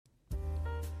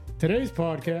Today's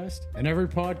podcast, and every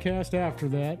podcast after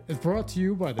that, is brought to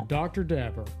you by the Dr.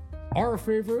 Dabber, our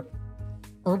favorite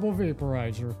herbal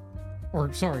vaporizer.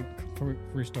 Or, sorry,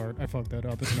 restart. I fucked that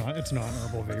up. It's not an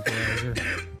herbal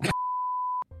vaporizer.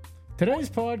 Today's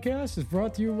podcast is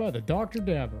brought to you by the Dr.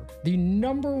 Dabber, the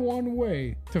 #1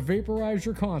 way to vaporize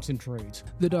your concentrates.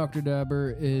 The Dr.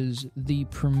 Dabber is the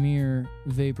premier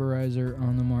vaporizer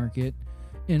on the market.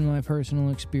 In my personal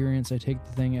experience, I take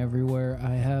the thing everywhere.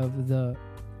 I have the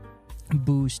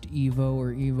Boost Evo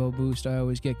or Evo Boost. I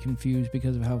always get confused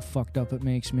because of how fucked up it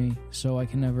makes me, so I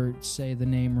can never say the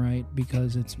name right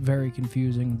because it's very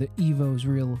confusing. The Evo's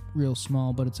real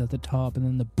small, but it's at the top, and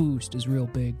then the Boost is real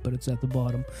big, but it's at the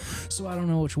bottom. So I don't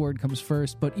know which word comes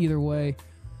first, but either way,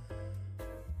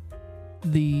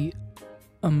 the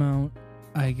amount...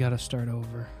 I gotta start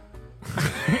over.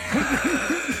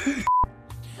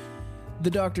 The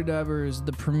Dr. Dabber is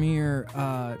the premier...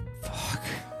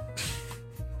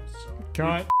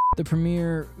 Cut. The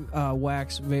premier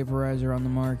wax vaporizer on the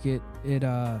market.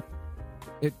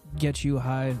 It gets you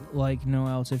high like no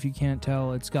else. If you can't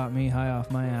tell, it's got me high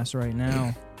off my ass right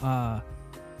now.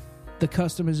 The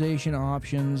customization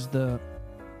options,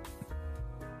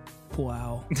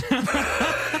 wow.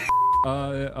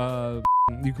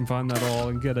 You can find that all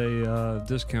and get a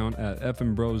discount at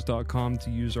fnbros.com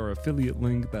to use our affiliate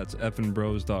link. That's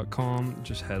fnbros.com.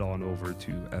 Just head on over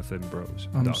to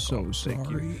fnbros.com. I'm so sorry.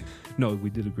 Thank you. No, we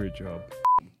did a great job.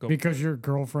 Go. Because your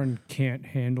girlfriend can't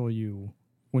handle you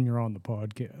when you're on the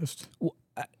podcast.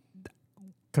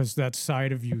 Because that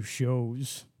side of you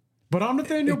shows. But I'm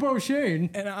Nathaniel Beauchene.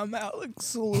 And I'm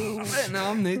Alex Salou. And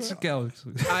I'm Nate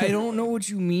Sikowski. I don't know what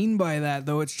you mean by that,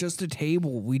 though. It's just a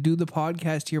table. We do the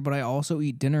podcast here, but I also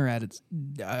eat dinner at it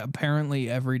apparently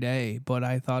every day, but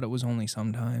I thought it was only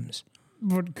sometimes.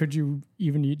 But could you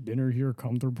even eat dinner here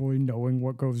comfortably knowing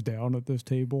what goes down at this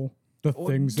table? The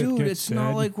things that get said? Dude, it's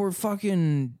not like we're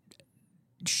fucking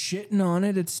shitting on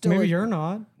it. It's still... Maybe like, you're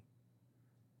not.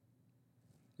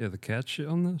 Yeah, the cat shit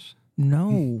on this?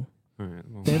 No. All right.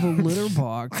 Well. They have a litter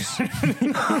box.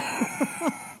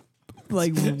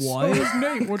 Like, what? So is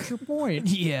Nate. What's your point?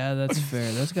 Yeah, that's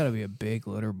fair. That's got to be a big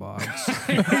litter box.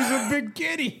 He's a big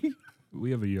kitty. We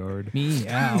have a yard.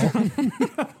 Meow.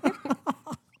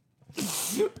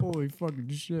 Holy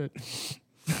fucking shit.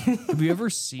 Have you ever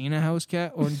seen a house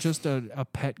cat or just a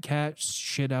pet cat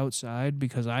shit outside?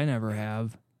 Because I never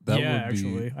have. That yeah, would be...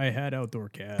 actually, I had outdoor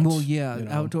cats. Well, yeah, you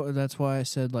know? outdoor. That's why I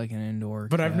said like an indoor.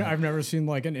 But cat. I've never seen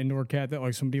like an indoor cat that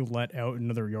like somebody let out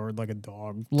into their yard like a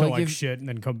dog to Like like if- shit and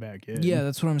then come back in. Yeah,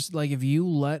 that's what I'm like. If you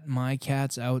let my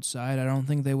cats outside, I don't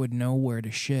think they would know where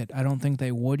to shit. I don't think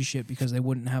they would shit because they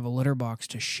wouldn't have a litter box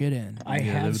to shit in. I they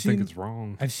have would seen. think it's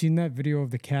wrong. I've seen that video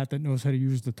of the cat that knows how to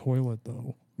use the toilet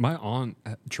though. My aunt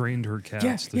trained her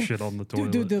cats to shit on the toilet.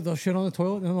 Dude, they'll shit on the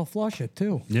toilet and then they'll flush it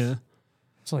too. Yeah.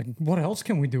 It's like, what else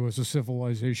can we do as a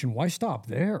civilization? Why stop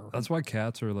there? That's why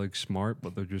cats are like smart,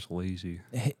 but they're just lazy.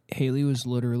 Haley was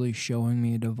literally showing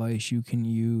me a device you can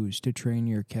use to train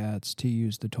your cats to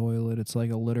use the toilet. It's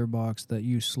like a litter box that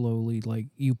you slowly, like,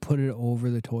 you put it over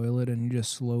the toilet and you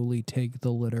just slowly take the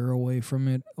litter away from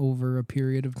it over a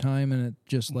period of time, and it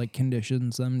just, like,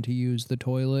 conditions them to use the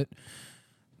toilet.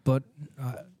 But,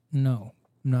 no,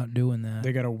 I'm not doing that.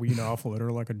 They got to wean off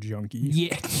litter like a junkie.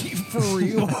 Yeah, for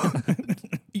real.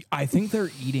 I think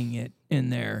they're eating it in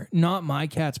there. Not my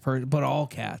cats, but all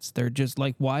cats. They're just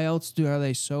like, why else are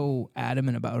they so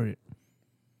adamant about it?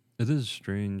 It is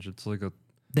strange. It's like a...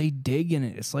 They dig in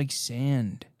it. It's like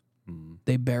sand.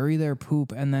 They bury their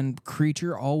poop, and then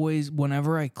Creature always,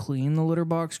 whenever I clean the litter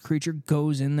box, Creature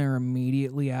goes in there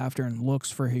immediately after and looks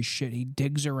for his shit. He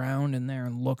digs around in there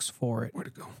and looks for it. Where'd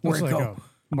it go? It's like a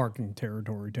marking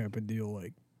territory type of deal.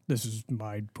 Like, this is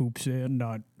my poop sand,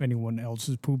 not anyone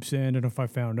else's poop sand. And if I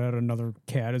found out another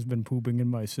cat has been pooping in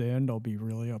my sand, I'll be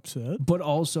really upset. But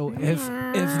also, if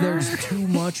there's too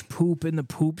much poop in the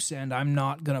poop sand, I'm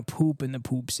not going to poop in the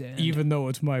poop sand. Even though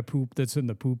it's my poop that's in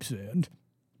the poop sand.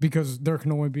 Because there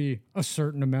can only be a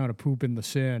certain amount of poop in the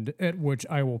sand at which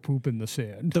I will poop in the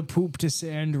sand. The poop to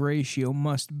sand ratio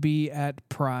must be at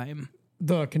prime.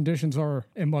 The conditions are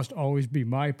it must always be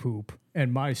my poop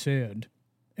and my sand.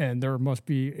 And there must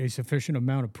be a sufficient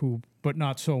amount of poop, but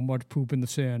not so much poop in the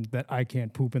sand that I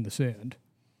can't poop in the sand.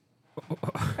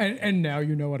 And now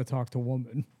you know how to talk to a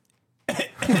woman.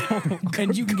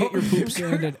 And you can get your poop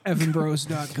sand at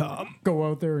evanbros.com. Go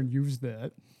out there and use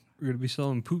that. We're going to be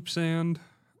selling poop sand.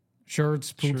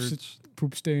 Shirts,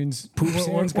 poop stains. Poop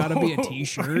sand's got to be a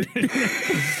t-shirt.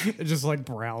 It's just like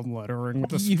brown lettering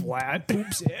with a splat.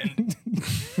 Poop sand.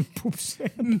 Poop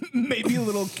sand. Maybe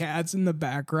little cats in the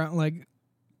background, like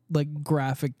like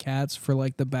graphic cats for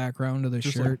like the background of the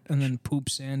Just shirt, and then poop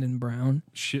sand in brown.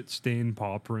 Shit stained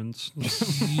paw prints.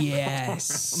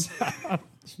 Yes.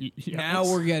 Yes. Now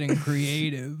we're getting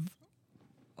creative.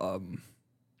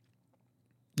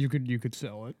 You could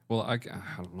sell it. Well, I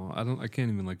don't know. I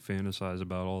can't even like fantasize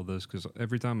about all this because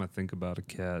every time I think about a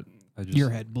cat, I just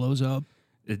Your head blows up.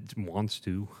 it wants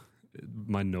to.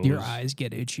 My nose, Your eyes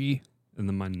get itchy. and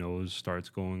then my nose starts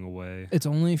going away. It's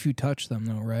only if you touch them,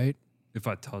 though, right? If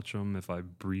I touch them, if I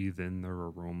breathe in their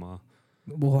aroma.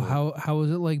 Well, how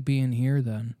is it like being here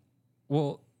then?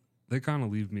 Well, they kind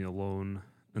of leave me alone,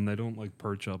 and they don't like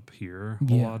perch up here a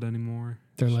Yeah. lot anymore.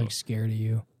 They're So, like scared of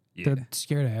you. yeah. They're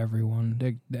scared of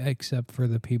everyone except for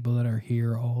the people that are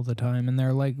here all the time, and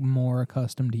they're like more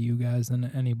accustomed to you guys than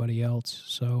anybody else.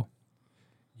 So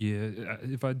Yeah,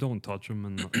 if I don't touch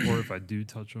them, or if I do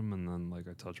touch them, and then like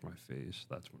I touch my face,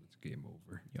 that's when it's game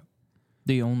over.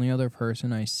 the only other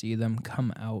person I see them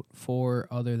come out for,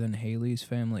 other than Haley's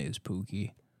family, is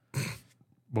Pookie.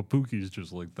 But Pookie's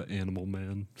just like the animal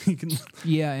man. He can.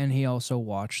 Yeah, and he also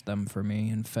watched them for me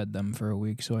and fed them for a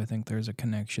week, so I think there's a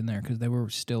connection there because they were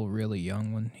still really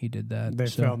young when he did that. They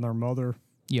so. found their mother.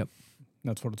 Yep.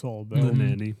 That's what it's all The about.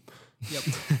 nanny. Yep.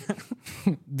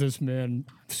 This man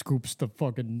scoops the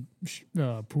fucking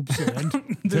poop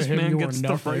sand. This To him, man you are gets the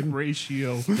right nothing.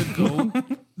 ratio.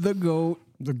 The goat.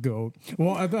 The goat.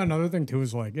 Well, I thought another thing too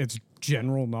is like it's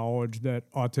general knowledge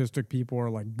that autistic people are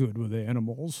like good with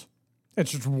animals.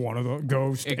 It's just one of the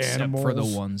ghost Except animals. for the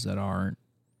ones that aren't.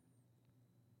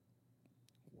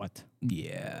 What?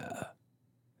 Yeah.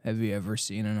 Have you ever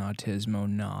seen an autismo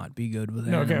not be good with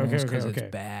No, animals? okay, Because okay.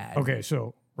 it's bad. Okay,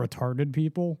 so retarded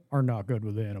people are not good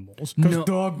with animals. Because No.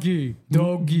 doggy,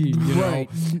 you Right.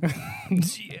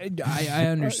 I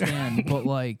understand, but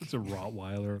like, It's a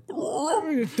Rottweiler.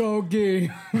 know. Doggy.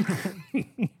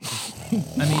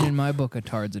 I mean, in my book, a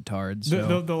tard's a tard.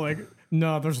 So. They're like,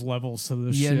 no, there's levels to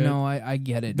this Yeah, shit. no, I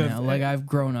get it now. Like, I've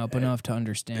grown up enough to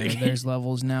understand that there's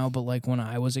levels now, but like when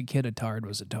I was a kid, a tard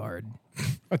was a tard.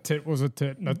 A tit was a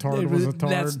tit and a tard was a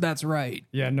tard. That's right.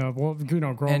 Yeah, no, well,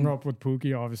 growing And- up with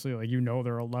Pookie, obviously, like,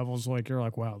 there are levels, like, you're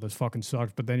like, wow, this fucking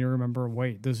sucks. But then you remember,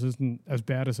 wait, this isn't as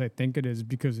bad as I think it is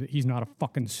because he's not a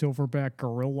fucking silverback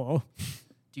gorilla.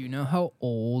 Do you know how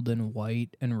old and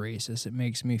white and racist it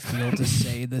makes me feel to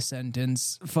say the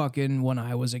sentence fucking when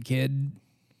I was a kid?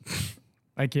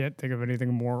 I can't think of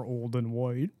anything more old and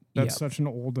white. That's Yep. such an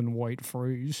old and white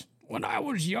phrase. When I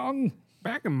was young,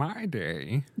 Back in my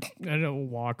day, I'd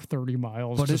walk 30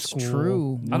 miles But to it's school.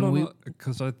 true. I When don't we- know,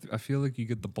 because I feel like you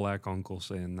get the black uncle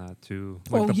saying that too.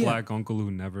 Like Oh, the yeah. black uncle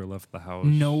who never left the house.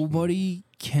 Nobody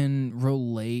can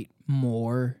relate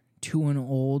more to an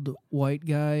old white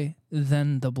guy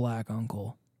than the black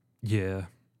uncle. Yeah,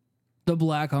 The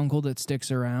black uncle that sticks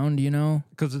around, you know?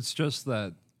 because it's just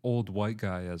that old white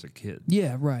guy as a kid.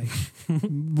 Yeah, right.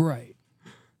 Right.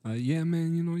 Yeah,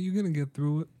 man, you're going to get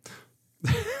through it.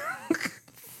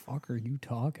 Fuck are you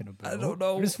talking about? I don't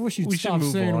know. I just wish you'd We should stop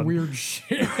move saying on. weird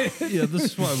shit. Yeah, this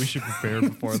is why we should prepare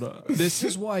before the... This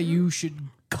is why you should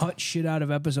cut shit out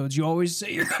of episodes. You always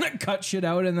say you're going to cut shit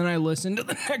out, and then I listen to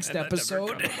the next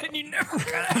episode, and you never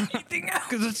cut anything out.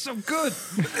 Because it's so good.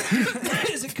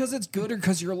 Is it because it's good or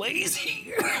because you're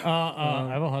lazy? I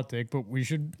have a hot take, but we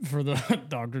should, for the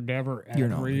Dr. Dabber ad You're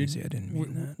not read, lazy. I didn't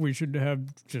mean that. we should have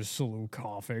just Salou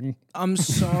coughing. I'm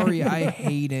sorry. I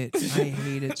hate it. I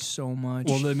hate it so much.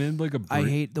 Well, they made like a I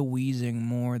break. hate the wheezing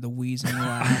more. The wheezing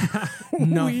laugh.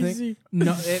 Nothing. Wheezy.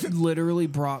 No, it literally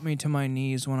brought me to my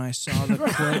knees when I saw the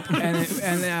clip,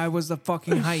 and I was the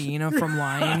fucking hyena from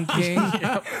Lion King.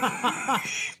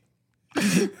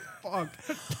 Fuck.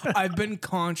 I've been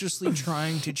consciously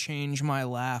trying to change my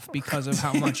laugh because of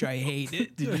how much I hate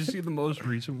it. Did you see the most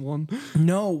recent one?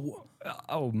 No.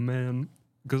 Oh, man.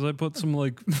 Because I put some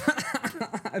like...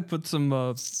 I put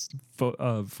some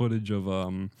footage of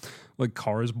like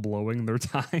cars blowing their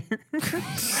tires.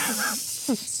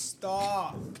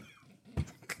 Stop.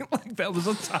 Like that was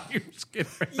a tire skid.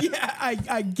 Yeah,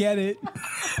 I get it.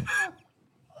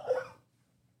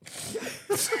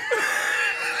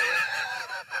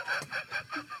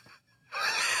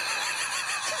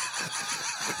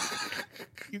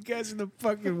 You guys are the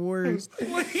fucking worst.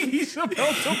 He's about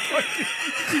to fucking...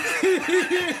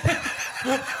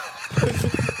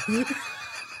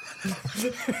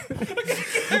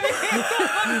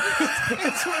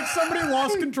 It's like somebody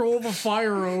lost control of a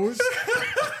fire hose.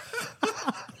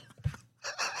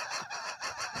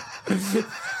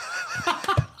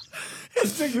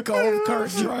 It's a golf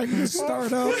cart trying to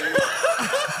start up.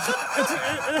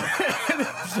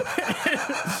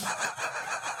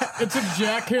 It's a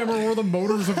jackhammer where the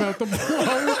motor's about to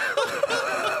blow.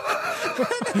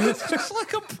 It's just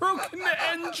like a broken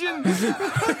engine.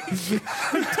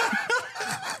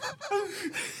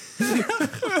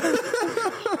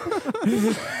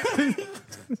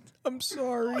 I'm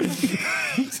sorry.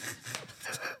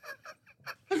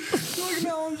 Like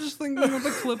now I'm just thinking of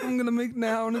the clip I'm gonna make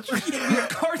now, and it's just gonna be a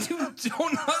cartoon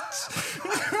donuts.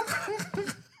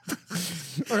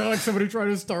 Or like somebody trying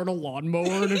to start a lawnmower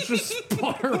and it's just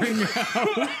sputtering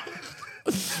out.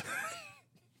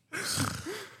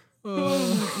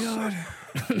 Oh my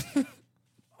god.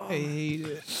 I hate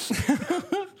it.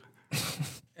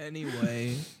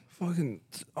 Anyway. Fucking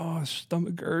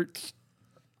stomach hurts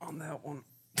on that one.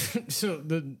 So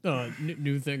the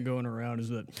new thing going around is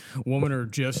that women are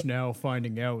just now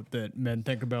finding out that men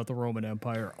think about the Roman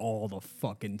Empire all the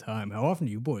fucking time. How often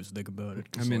do you boys think about it?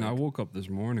 I mean, I woke up this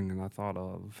morning and I thought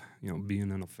of,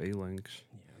 being in a phalanx.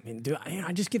 I mean, dude,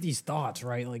 I just get these thoughts,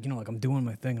 right? Like, like I'm doing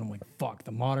my thing and I'm like, fuck,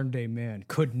 the modern day man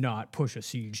could not push a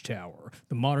siege tower.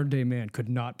 The modern day man could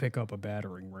not pick up a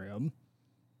battering ram.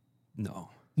 No.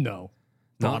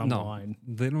 Bottom line.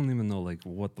 They don't even know,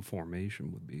 what the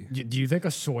formation would be. Do you think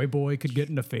a soy boy could get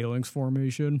into phalanx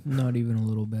formation? Not even a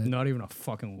little bit. Not even a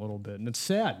fucking little bit. And it's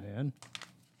sad, man.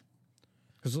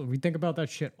 Because we think about that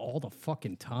shit all the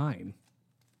fucking time.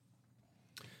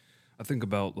 I think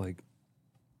about,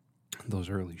 those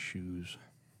early shoes.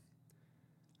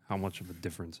 How much of a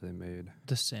difference they made.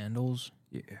 The sandals,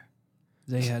 Yeah.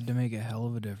 they had to make a hell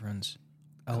of a difference.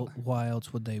 Why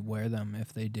else would they wear them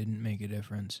if they didn't make a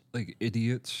difference?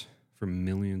 Idiots for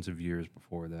millions of years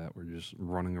before that were just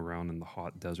running around in the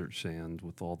hot desert sand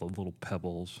with all the little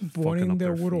pebbles. Pointing fucking up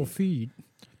their little feet.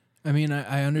 I mean,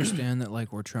 I understand that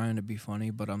we're trying to be funny,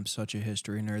 but I'm such a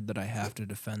history nerd that I have to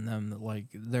defend them.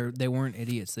 That they weren't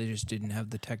idiots. They just didn't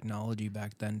have the technology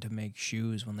back then to make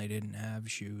shoes when they didn't have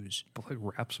shoes. But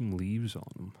wrap some leaves on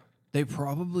them. They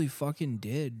probably fucking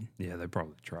did. Yeah, they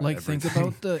probably tried. Everything. Think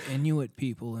about the Inuit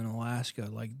people in Alaska.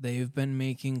 They've been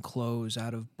making clothes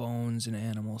out of bones and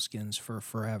animal skins for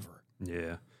forever.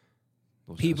 Yeah.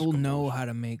 Those People Eskimos. know how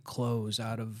to make clothes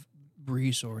out of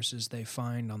resources they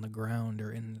find on the ground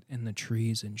or in the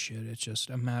trees and shit. It's just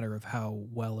a matter of how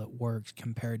well it works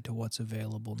compared to what's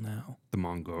available now. The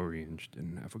Mongolians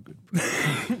didn't have a good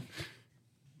product.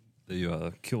 They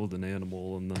killed an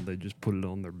animal and then they just put it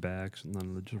on their backs and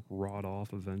then they just rot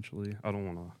off eventually. I don't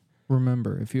want to.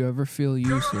 Remember, if you ever feel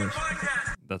useless,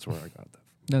 That's where I got that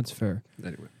from. that's fair.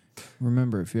 Anyway.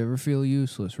 Remember, if you ever feel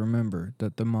useless, remember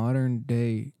that the modern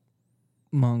day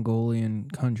Mongolian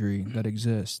country that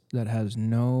exists that has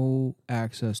no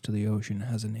access to the ocean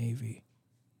has a navy.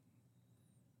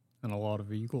 And a lot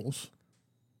of eagles.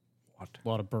 What? A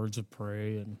lot of birds of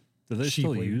prey and... Do they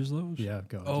still cheaply. use those? Yeah,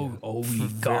 God.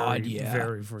 God, Very, yeah.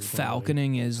 very frequently.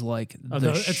 Falconing is the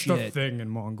It's the shit. thing in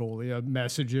Mongolia.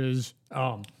 Messages,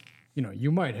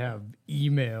 you might have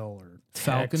email or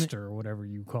text or whatever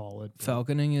you call it.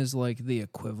 Falconing is the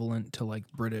equivalent to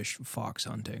British fox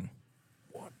hunting.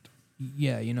 What?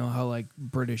 Yeah, you know how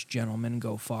British gentlemen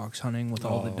go fox hunting with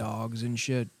all the dogs and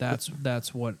shit. That's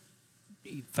what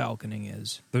falconing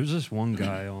is. There's this one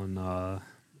guy on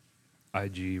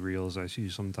IG reels I see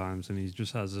sometimes, and he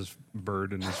just has this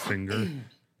bird in his finger, and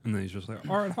then he's just like,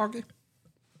 "All right, Hoggy,"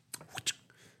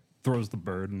 throws the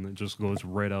bird, and it just goes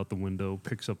right out the window,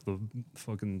 picks up the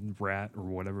fucking rat or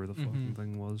whatever the fucking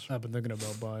thing was. I've been thinking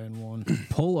about buying one.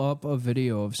 Pull up a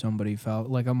video of somebody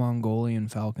a Mongolian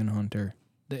falcon hunter.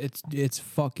 It's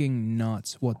fucking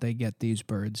nuts what they get these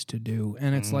birds to do,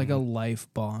 and it's like a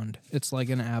life bond. It's like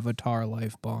an Avatar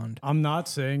life bond. I'm not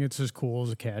saying it's as cool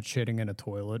as a cat shitting in a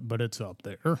toilet, but it's up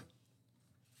there.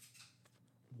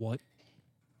 What?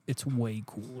 It's way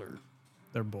cooler.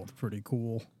 They're both pretty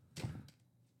cool.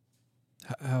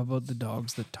 How about the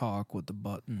dogs that talk with the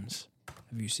buttons?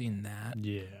 Have you seen that?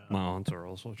 Yeah. My aunts are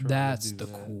also trying That's to do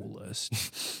the that.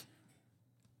 coolest.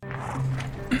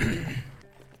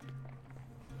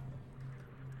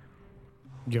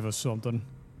 Give us something.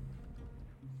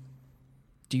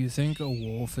 Do you think a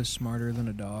wolf is smarter than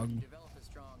a dog?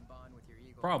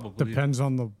 Probably. Depends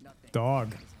on the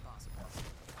dog.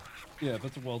 Yeah, if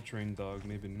it's a well-trained dog,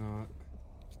 maybe not.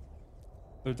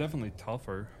 They're definitely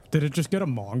tougher. Did it just get a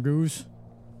mongoose?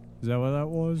 Is that what that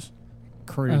was?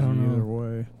 Crazy I don't know. either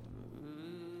way.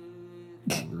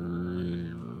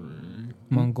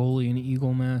 Mongolian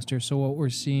eagle master. So what we're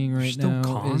seeing right Still now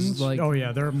cons? is Oh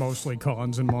yeah, they're mostly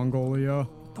cons in Mongolia.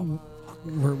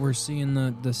 we're seeing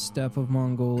the steppe of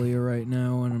Mongolia right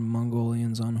now, and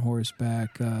Mongolians on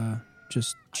horseback,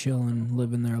 just chilling,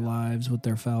 living their lives with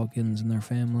their falcons and their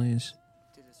families.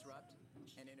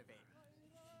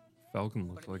 Falcon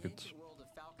looks like it's...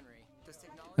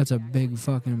 That's a big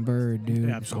fucking bird, dude.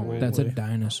 Absolutely. That's a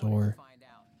dinosaur.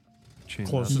 chain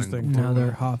Closest that thing. Now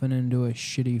they're hopping into a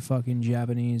shitty fucking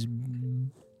Japanese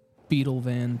beetle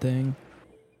van thing.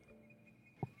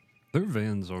 Their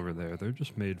vans over there, they're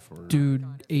just made for... Dude,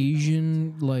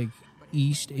 Asian, like,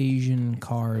 East Asian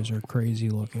cars are crazy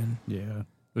looking. Yeah.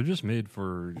 They're just made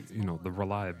for, you know, the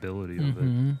reliability of it.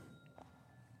 Mhm.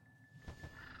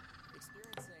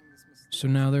 So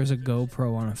now there's a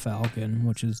GoPro on a Falcon,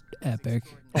 which is epic.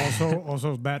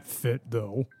 Also that fit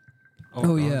though.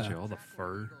 Oh, yeah. gotcha, all the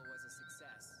fur.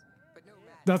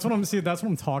 That's what I'm seeing. That's what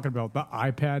I'm talking about. The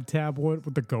iPad tablet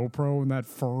with the GoPro and that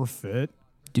fur fit.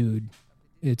 Dude,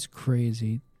 it's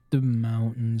crazy. The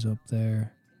mountains up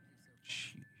there.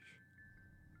 Sheesh.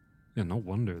 Yeah, no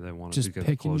wonder they wanted Just to get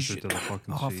picking closer shit to the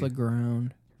fucking off sea. the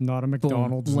ground. Not a Boom,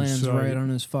 McDonald's in lands sight. right on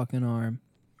his fucking arm.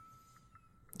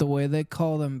 The way they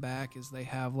call them back is they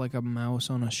have like a mouse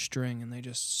on a string and they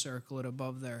just circle it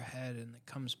above their head and it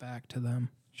comes back to them.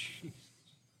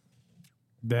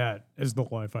 That is the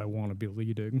life I want to be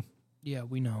leading. Yeah,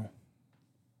 we know.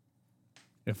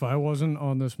 If I wasn't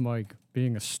on this mic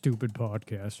being a stupid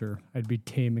podcaster, I'd be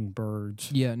taming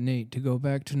birds. Yeah, Nate, to go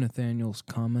back to Nathaniel's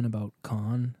comment about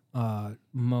Khan,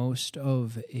 most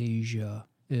of Asia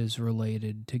is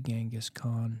related to Genghis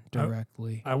Khan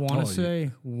directly. I want to Oh,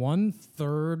 say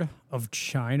 1/3 of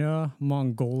China,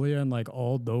 Mongolia, and like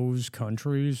all those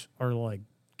countries are like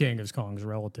Genghis Khan's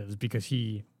relatives because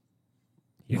he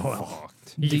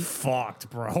fucked. He The- fucked,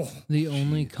 bro. The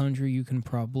only country you can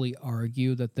probably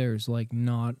argue that there's like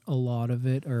not a lot of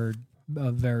it or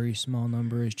a very small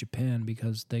number is Japan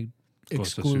because they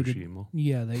Close to excluded. Tsushima.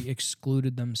 Yeah, they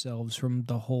excluded themselves from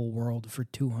the whole world for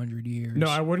 200 years. No,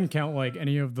 I wouldn't count like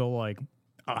any of the like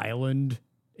island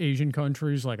Asian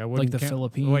countries. Like I wouldn't the count,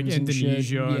 Philippines like and shit.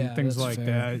 Indonesia and Yeah, things that's like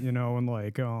fair. that. You know, and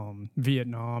like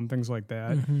Vietnam, things like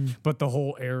that. Mhm. But the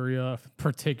whole area,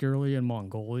 particularly in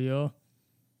Mongolia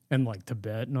and like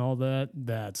Tibet and all that,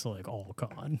 that's like all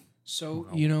gone. So,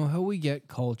 you know how we get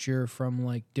culture from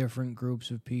like different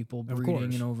groups of people breeding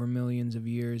course. and over millions of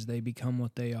years they become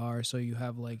what they are. So you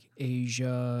have like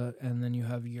Asia and then you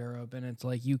have Europe and it's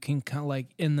like you can kind of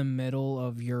like in the middle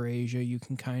of Eurasia you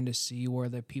can kind of see where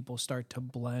the people start to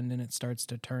blend and it starts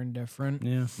to turn different.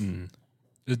 Yeah. Mm.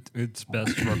 It's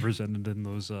best represented in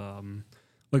those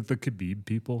like the Khabib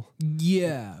people.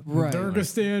 Yeah, right.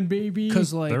 Turkestan, baby.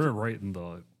 Cuz like They're right in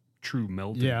the true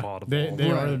melting pot of they all.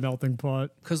 are Right. the melting pot.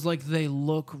 cuz like they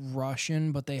look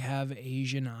Russian but they have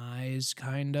Asian eyes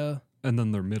kind of. And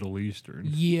then they're Middle Eastern.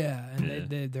 Yeah,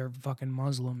 and Yeah. they're fucking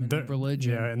Muslim in They're-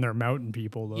 religion. Yeah, and they're mountain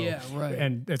people though. Yeah, right.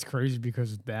 And it's crazy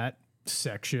because that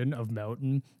section of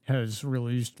mountain has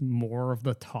released more of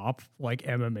the top like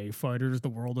MMA fighters the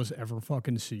world has ever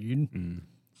fucking seen.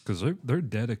 Because they're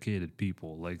dedicated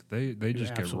people. Like they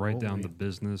just get right down Absolutely. to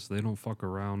business. They don't fuck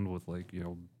around with like, you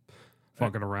know,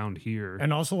 fucking around here.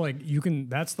 And also like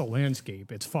that's the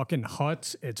landscape. It's fucking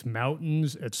huts, it's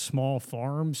mountains, it's small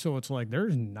farms, so it's like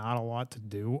there's not a lot to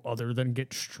do other than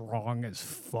get strong as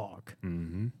fuck.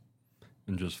 And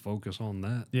just focus on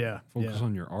that. Yeah. Focus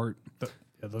on your art.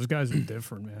 Yeah, those guys are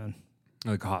different, man.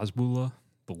 Like Hasbullah,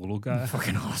 the little guy.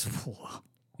 Fucking hospital.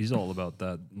 He's all about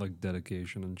that, like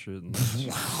dedication and shit. And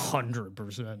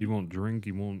 100%. he won't drink.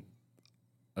 He won't.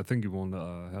 I think he won't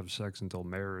have sex until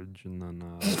marriage, and then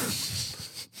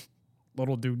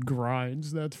Little dude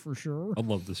grinds, that's for sure. I'd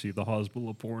love to see the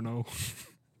Hasbullah porno.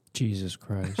 Jesus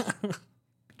Christ. Could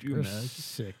you You're a imagine?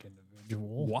 sick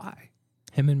individual. Why?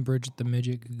 Him and Bridget the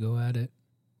midget could go at it.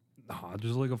 Nah,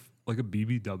 just like a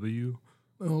BBW.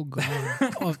 Oh god,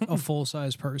 a full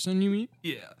size person? You mean?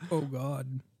 Yeah. Oh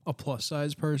god, a plus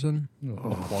size person? A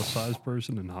plus size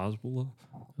person in Hasbullah.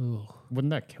 Ugh. Wouldn't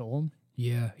that kill him?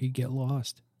 Yeah, he'd get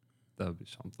lost. That would be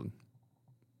something.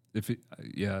 If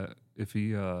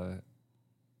he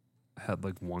had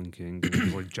like one king, and it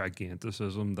was like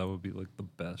giganticism, that would be like the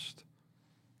best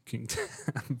king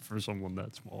for someone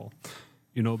that small.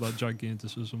 You know about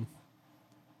giganticism?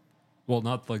 Well,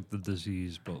 not like the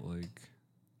disease, but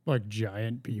Like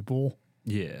giant people.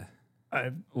 yeah,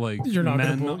 I like you're not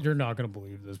men. gonna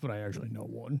believe this, but I actually know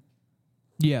one,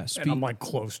 Yeah, and I'm like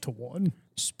close to one.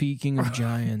 speaking of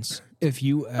giants, if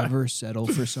you ever settle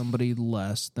for somebody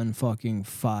less than fucking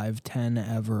 5'10"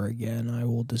 ever again, I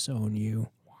will disown you.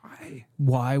 Why?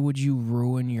 Why would you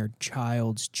ruin your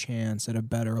child's chance at a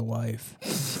better life?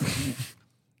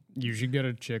 You should get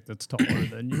a chick that's taller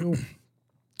than you.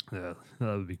 Yeah,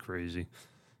 that would be crazy.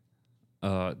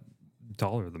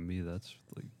 Taller than me. That's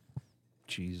like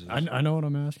Jesus. I know what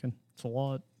I'm asking. It's a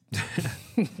lot.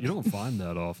 You don't find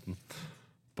that often,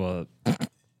 but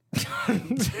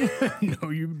No,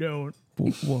 you don't.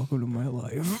 Welcome to my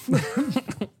life.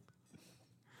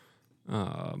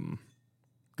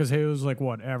 Because Halo's like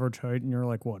what, average height, and you're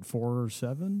like what, 4 or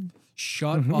 7?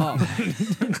 Shut up.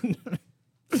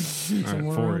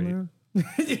 Somewhere 4'8". around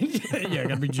there. Yeah,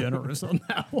 gotta be generous on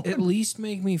that one. At least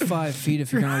make me 5 feet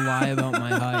if you're gonna lie about my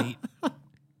height.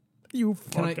 You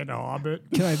fucking hobbit.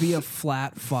 Can I be a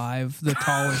flat 5, the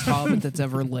tallest hobbit that's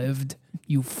ever lived?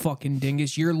 You fucking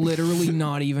dingus. You're literally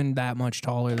not even that much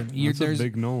taller than me. That's a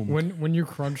big gnome. When you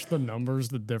crunch the numbers,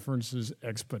 the difference is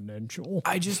exponential.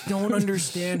 I just don't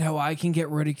understand how I can get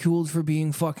ridiculed for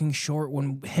being fucking short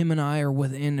when him and I are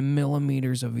within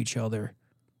millimeters of each other.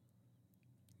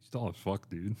 He's tall as fuck,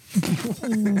 dude.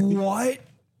 What?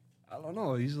 I don't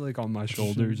know. He's like on my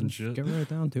shoulders and shit. Get right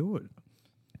down to it.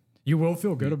 You will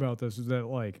feel good about this, is that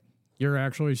like you're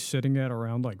actually sitting at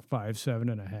around like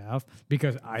 5'7.5",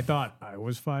 because I thought I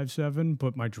was 5'7",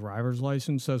 but my driver's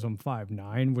license says I'm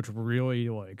 5'9", which really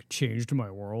like changed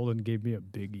my world and gave me a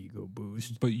big ego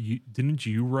boost. But didn't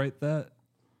you write that?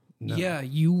 No. Yeah,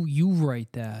 you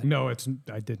write that. No, I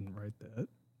didn't write that.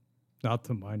 Not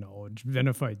to my knowledge. Then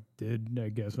if I did, I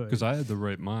guess Because I had to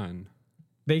write mine.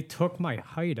 They took my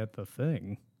height at the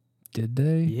thing. Did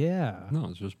they? Yeah. No,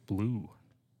 it's just blue.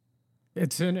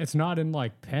 It's not in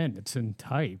like pen, it's in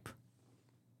type.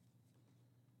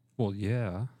 Well,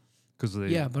 yeah. Because they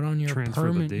Yeah, but on your transfer the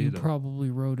permit, you data. probably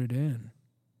wrote it in.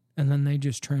 And then they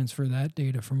just transfer that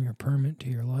data from your permit to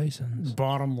your license.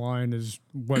 Bottom line is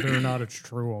whether or not it's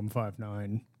true, I'm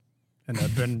 5'9", and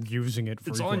I've been using it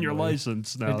frequently. It's on your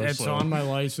license now. It's so. on my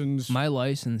license. My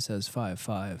license says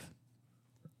 5'5".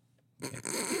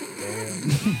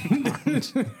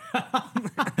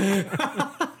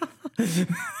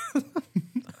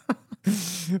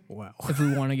 Wow. If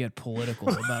we want to get political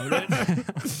about it.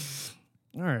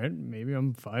 All right, maybe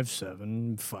I'm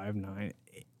 5'7", 5'9".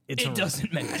 It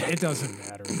doesn't matter. It doesn't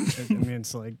matter. I mean,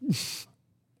 it's like...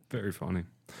 Very funny.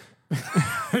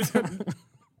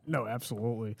 No,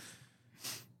 absolutely.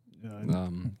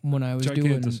 When I was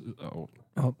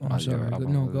Oh, I'm sorry.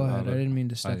 No, go ahead. I didn't mean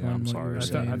to step on what you were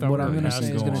saying. What I'm going to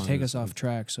say is going to take us off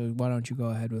track, so why don't you go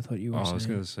ahead with what you were saying? I was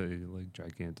going to say, like,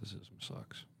 giganticism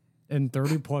sucks. In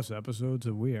 30-plus episodes,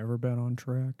 have we ever been on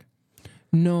track?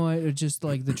 No, I just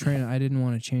like the train. I didn't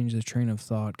want to change the train of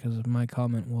thought because my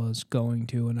comment was going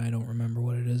to, and I don't remember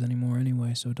what it is anymore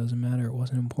anyway, so it doesn't matter. It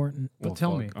wasn't important. But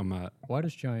tell me, why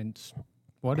does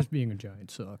being a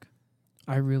giant suck?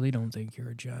 I really don't think you're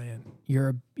a giant.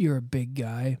 You're a big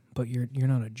guy, but you're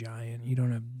not a giant. You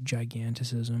don't have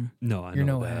giganticism. No, I know You're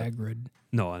no that. Hagrid.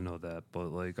 No, I know that,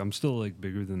 but like I'm still like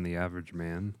bigger than the average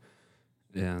man,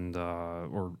 and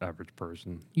or average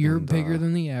person. You're and, bigger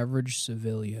than the average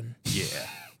civilian. Yeah.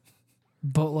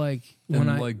 But like And,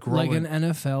 when like, like an growing-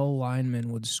 NFL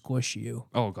lineman would squish you.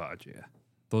 Oh god, yeah.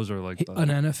 Those are like An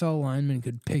NFL lineman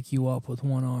could pick you up with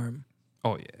one arm.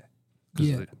 Oh yeah. 'Cause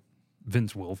Yeah.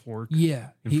 Vince Wilfork. Yeah.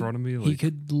 In front of me, he like-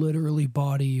 could literally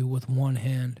body you with one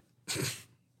hand.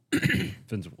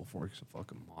 Vince Wilfork's a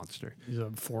fucking monster. He's a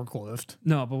forklift.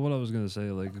 No, but what I was gonna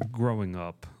say, like growing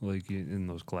up, like in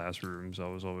those classrooms, I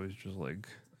was always just like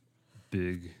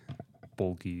big,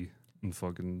 bulky, and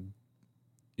fucking,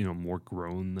 more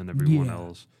grown than everyone Yeah.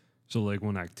 else. So like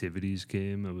when activities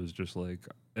came, it was just like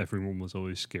everyone was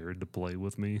always scared to play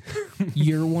with me.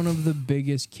 You're one of the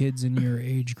biggest kids in your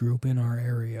age group in our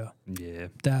area. Yeah.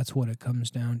 That's what it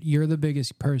comes down. You're the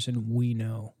biggest person we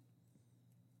know.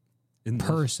 In this-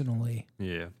 Personally.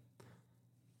 Yeah.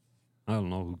 I don't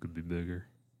know who could be bigger.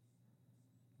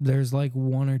 There's like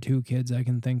one or two kids I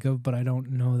can think of, but I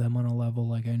don't know them on a level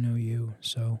like I know you.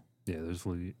 So Yeah, there's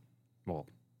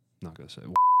not gonna say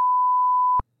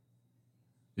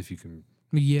if you can.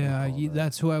 yeah, Recall that.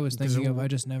 that's who I was Because thinking of. it- I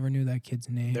just never knew that kid's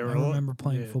name. They I were all- remember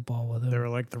playing yeah. football with him. There were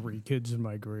like 3 kids in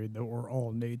my grade that were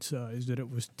all Nate-sized, and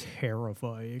it was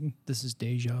terrifying. This is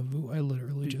deja vu. I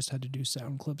literally just had to do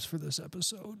sound clips for this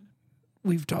episode.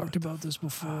 We've talked about this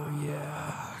before.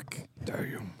 Yeah.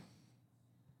 Damn.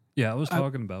 Yeah, I was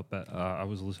talking about that. I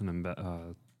was listening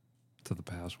to the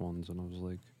past ones, and I was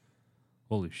like,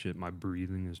 "Holy shit, my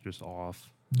breathing is just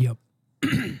off." Yep.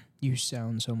 You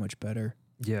sound so much better.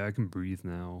 Yeah, I can breathe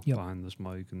now Yep. behind this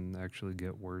mic and actually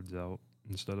get words out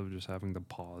instead of just having to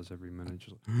pause every minute.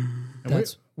 Just like, And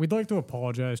That's- we'd like to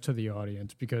apologize to the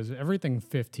audience because everything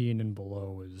 15 and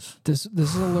below is... This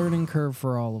is a learning curve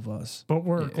for all of us. But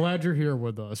we're Yeah. glad you're here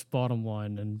with us, bottom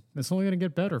line, and it's only going to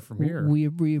get better from here.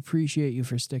 We appreciate you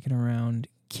for sticking around.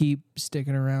 Keep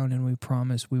sticking around, and we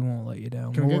promise we won't let you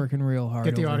down. Can We're we working real hard.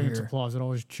 Get the over audience here. applause. It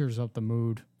always cheers up the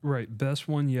mood. right, best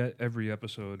one yet every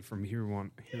episode from here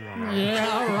on out. Yeah,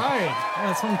 all right.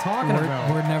 That's what I'm talking about.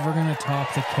 We're never gonna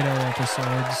top the kiddo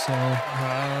episode, so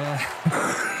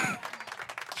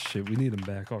Shit, we need him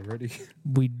back already.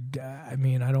 I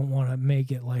mean, I don't want to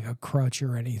make it like a crutch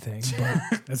or anything,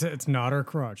 but It's not our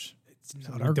crutch. it's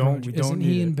not We our don't- crutch. we don't Isn't need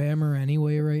he it. in Bammer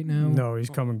anyway right now? No, he's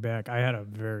coming back. I had a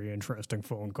very interesting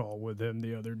phone call with him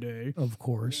the other day. Of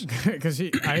course. Because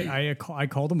I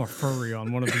called him a furry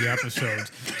on one of the episodes.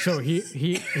 So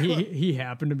he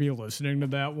happened to be listening to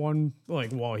that one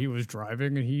like while he was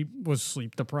driving, and he was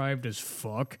sleep deprived as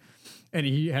fuck. And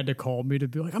he had to call me to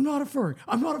be like, I'm not a furry.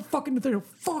 I'm not a fucking thing.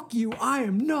 Fuck you. I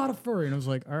am not a furry. And I was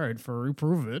like, all right, furry,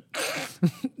 prove it.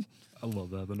 I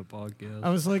love having a podcast. I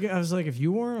was like, if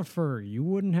you weren't a furry, you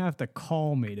wouldn't have to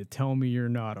call me to tell me you're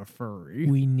not a furry.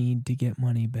 We need to get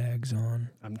money bags on.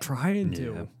 I'm trying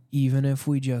to. Yeah. Even if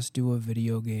we just do a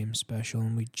video game special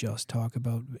and we just talk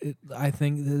about it, I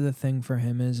think the thing for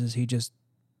him is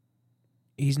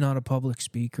he's not a public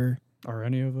speaker. Are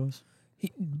any of us?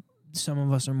 Some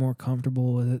of us are more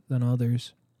comfortable with it than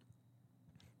others.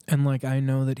 And like I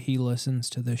know that he listens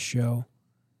to this show.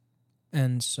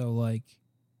 And so like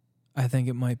I think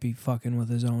it might be fucking with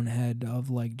his own head of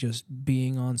like just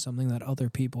being on something that other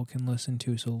people can listen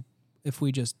to. So if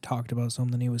we just talked about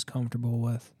something he was comfortable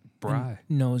with, Bry.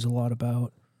 and knows a lot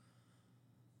about,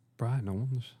 No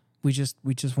one's. we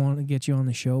just want to get you on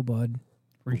the show, bud.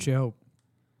 Reach out.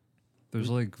 There's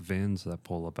like vans that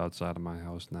pull up outside of my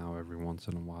house now every once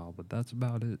in a while, but that's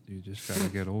about it. You just gotta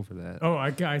get over that. Oh,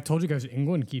 I told you guys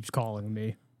England keeps calling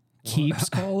me. Keeps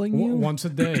calling you, Once a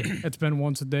day. It's been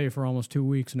once a day for almost 2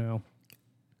 weeks now.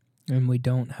 and we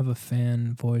don't have a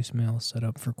fan voicemail set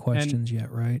up for questions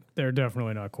yet, right? They're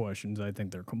definitely not questions. I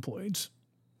think they're complaints.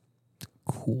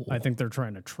 Cool. I think they're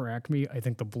trying to track me. I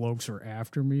think the blokes are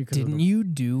after me. Didn't you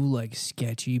do like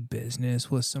sketchy business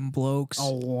with some blokes? A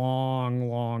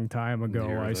long time ago,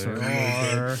 Yeah, I they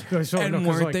certainly did. So, and no, 'cause,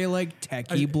 weren't like, they like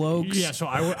techie blokes? Yeah, so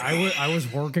I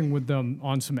was working with them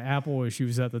on some Apple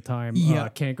issues at the time. Yeah.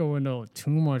 Can't go into too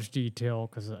much detail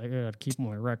because I gotta keep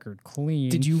my record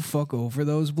clean. Did you fuck over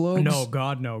those blokes? No,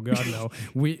 God no.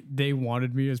 They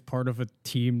wanted me as part of a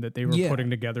team that they were Yeah,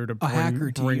 putting together to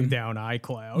hacker bring team. down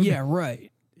iCloud. Yeah, right.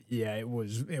 Yeah, it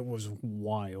was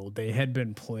wild. They had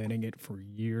been planning it for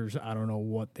years. I don't know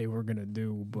what they were gonna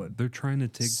do, but They're trying to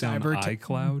take down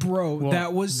iCloud. Bro, Well,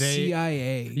 that was they-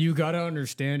 CIA. you got to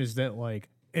understand is that like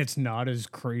it's not as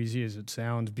crazy as it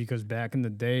sounds, because back in the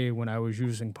day when I was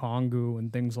using Pongu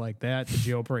and things like that to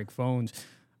jailbreak phones,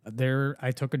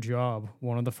 I took a job.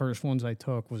 One of the first ones I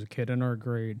took was a kid in our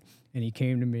grade, and he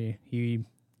came to me. He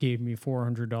gave me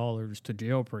 $400 to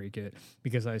jailbreak it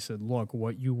because I said, look,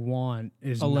 what you want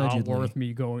is Allegedly. not worth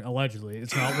me going, allegedly,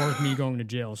 it's not worth me going to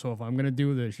jail. So if I'm going to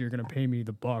do this, you're going to pay me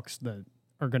the bucks that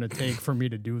are going to take for me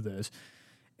to do this.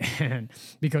 And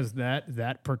because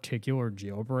that particular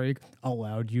jailbreak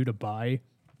allowed you to buy,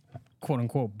 quote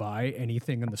unquote, buy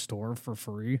anything in the store for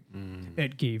free.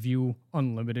 It gave you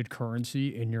unlimited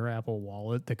currency in your Apple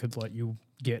wallet that could let you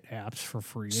get apps for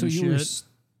free So and you shit. were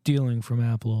stealing from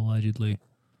Apple allegedly.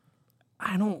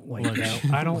 I don't like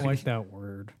that. I don't like that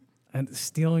word. And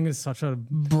stealing is such a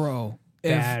Bro,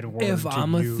 bad word. if to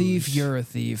I'm a thief, use. you're a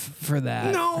thief for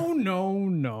that. No.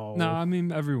 No, I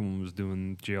mean everyone was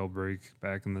doing jailbreak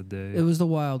back in the day. It was the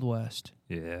Wild West.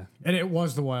 Yeah. And it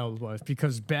was the Wild West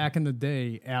because back in the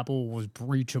day, Apple was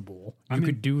breachable. You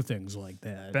could do things like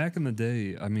that. Back in the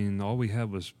day, I mean, all we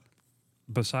had was,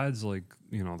 besides like,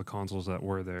 you know, the consoles that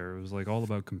were there, it was like all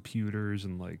about computers,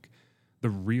 and like the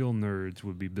real nerds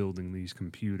would be building these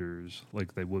computers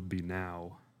like they would be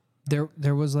now.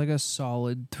 There was like a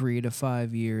solid 3 to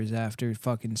 5 years after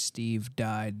fucking Steve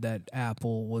died that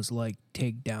Apple was like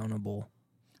takedownable.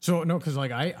 So, no, because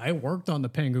like I worked on the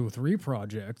Pengu 3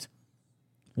 project.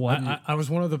 What? I was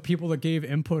one of the people that gave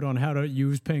input on how to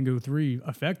use Pengu 3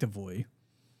 effectively.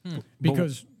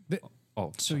 Because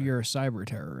Oh, So you're a cyber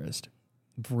terrorist.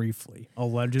 briefly,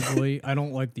 allegedly, I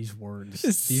don't like these words.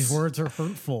 These words are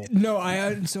hurtful. No, I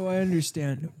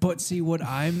understand. But see, what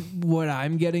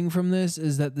I'm getting from this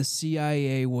is that the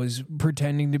CIA was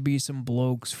pretending to be some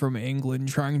blokes from England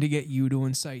trying to get you to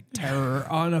incite terror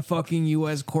on a fucking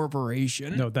U.S.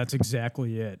 corporation. No, that's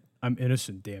exactly it. I'm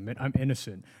innocent, damn it. I'm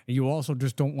innocent. And you also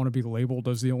just don't want to be labeled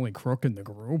as the only crook in the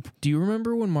group. Do you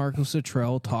remember when Marco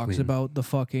Cottrell talks about the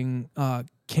fucking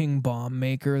King bomb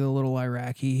maker, the little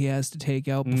Iraqi he has to take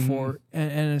out before,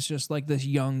 and it's just like this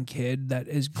young kid that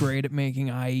is great at making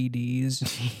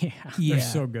IEDs. Yeah. They're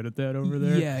so good at that over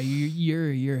there. Yeah,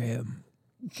 you're him.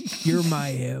 You're my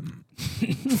him.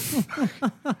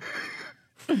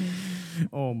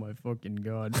 Oh my fucking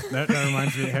god. That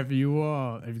reminds me. Have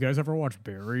you guys ever watched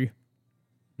Barry?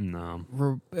 No.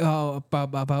 About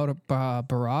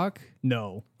Barack?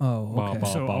 No. Oh,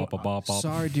 okay.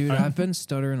 Sorry, dude. I've been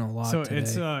stuttering a lot So today.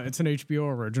 it's an HBO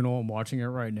original. I'm watching it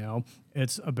right now.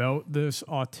 It's about this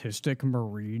autistic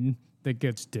Marine that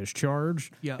gets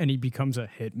discharged, Yeah. and he becomes a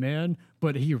hitman,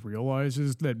 but he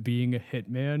realizes that being a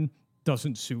hitman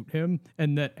doesn't suit him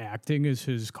and that acting is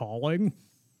his calling.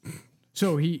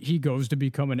 So he goes to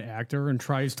become an actor and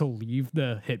tries to leave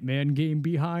the hitman game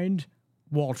behind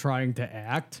while trying to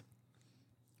act.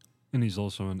 And he's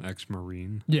also an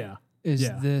ex-Marine. Yeah. Is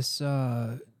yeah. this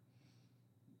And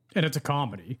it's a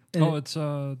comedy. It's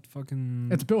fucking...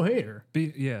 It's Bill Hader.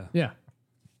 yeah. Yeah.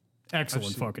 Excellent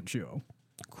seen fucking show.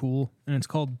 cool? And it's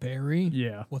called Barry?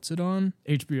 Yeah. What's it on?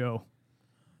 HBO.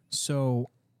 So,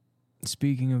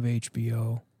 speaking of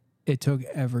HBO, it took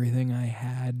everything I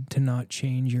had to not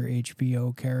change your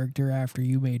HBO character after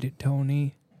you made it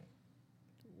Tony.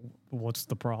 What's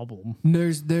the problem?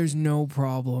 There's no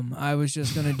problem. I was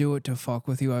just gonna do it to fuck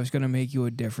with you. I was gonna make you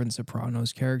a different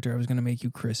Sopranos character. I was gonna make you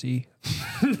Chrissy.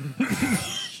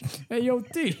 Hey, yo,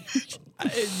 D.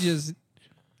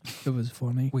 It was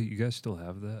funny. Wait, you guys still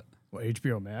have that? Well,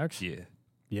 HBO Max? Yeah.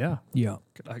 Yeah. Yeah.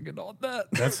 Could I get on that?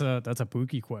 That's a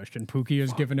Pookie question. Pookie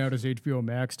has given out his HBO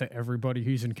Max to everybody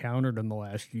he's encountered in the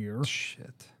last year.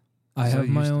 Shit. I So have I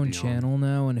my used to own be on. channel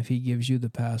now, and if he gives you the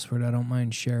password, I don't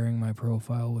mind sharing my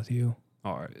profile with you.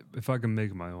 All right. If I can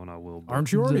make my own, I will. But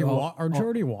Aren't you already The- aren't you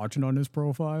already watching on his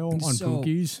profile on So-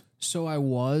 Pookie's? So I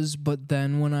was, but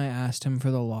then when I asked him for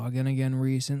the login again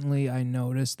recently, I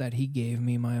noticed that he gave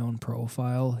me my own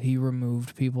profile. He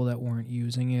removed people that weren't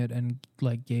using it and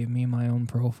like gave me my own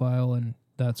profile, and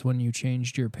that's when you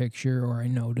changed your picture, or I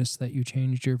noticed that you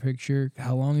changed your picture.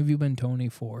 How long have you been Tony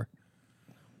for?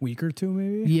 Week or two,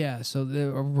 maybe? Yeah, so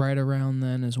right around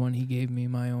then is when he gave me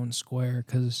my own square,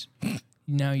 because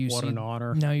now you What see an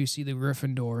honor. now you see the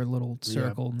Gryffindor little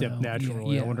circle Yep, now.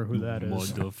 naturally. Yeah. I wonder who that is.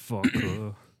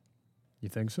 Motherfucker. You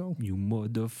think so? You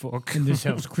motherfucker. In this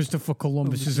house, Christopher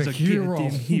Columbus is a goddamn hero.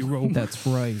 hero. That's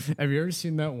right. Have you ever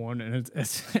seen that one? And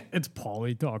it's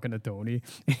Paulie talking to Tony,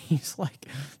 and he's like,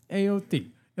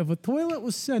 "AOT, if a toilet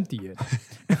was sentient,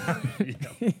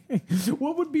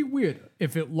 what would be weirder?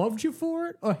 If it loved you for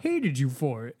it or hated you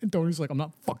for it?" And Tony's like, "I'm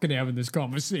not fucking having this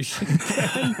conversation."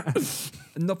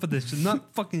 Enough of this. I'm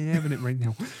not fucking having it right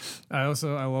now. I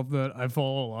love that I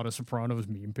follow a lot of Sopranos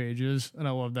meme pages, and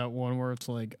I love that one where it's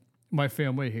like, "My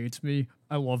family hates me.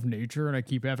 I love nature, and I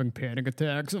keep having panic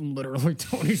attacks. I'm literally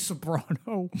Tony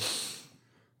Soprano."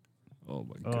 Oh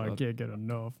my Oh, I god. can't get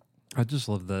enough. I just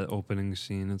love that opening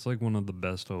scene. It's like one of the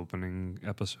best opening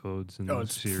episodes in Oh, the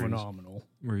it's series. phenomenal.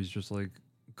 Where he's just like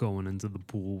going into the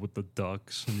pool with the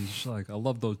ducks, and he's just like, "I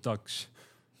love those ducks."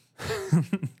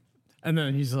 And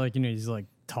then he's like, he's like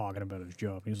talking about his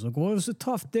job. He's like, "Well, it was a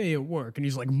tough day at work," and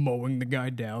he's like mowing the guy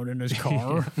down in his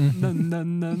car.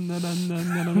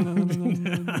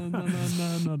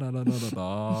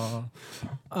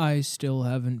 I still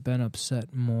haven't been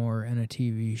upset more in a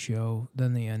TV show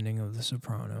than the ending of The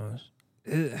Sopranos.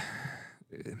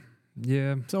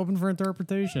 Yeah. It's open for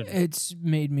interpretation. It's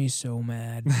made me so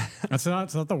mad. It's not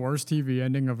the worst TV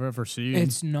ending I've ever seen.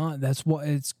 It's not. That's what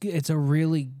it's a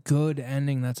really good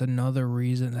ending. That's another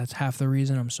reason. That's half the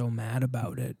reason I'm so mad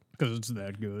about it. because it's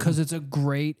that good. Because it's a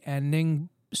great ending,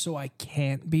 so I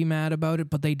can't be mad about it.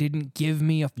 But they didn't give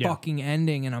me a Yeah. fucking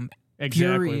ending, and I'm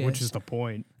Exactly, which furious. is the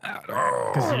point.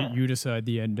 Because you decide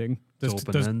the ending. It's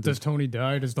open-ended. Does Tony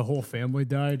die? Does the whole family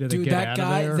die? Do they dude. get That out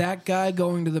guy, of there? that guy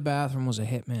going to the bathroom was a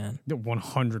hitman.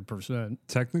 100%.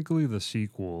 Technically, the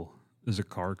sequel is a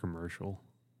car commercial.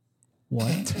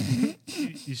 What?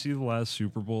 You see the last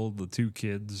Super Bowl, the two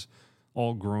kids,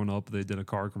 all grown up, they did a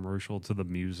car commercial to the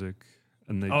music,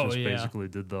 and they just basically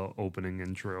did the opening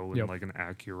intro in Yep. like an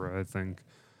Acura, I think.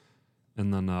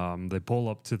 And then they pull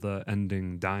up to the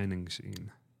ending dining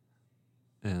scene,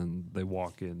 and they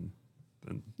walk in.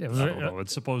 And Yeah, I don't know.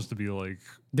 It's supposed to be like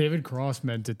David Cross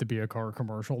meant it to be a car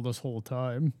commercial this whole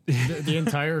time. The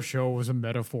entire show was a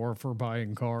metaphor for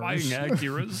buying cars. buying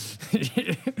Acuras.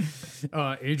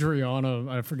 Adriana,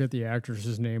 I forget the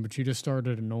actress's name, but she just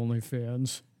started an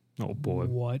OnlyFans. Oh boy.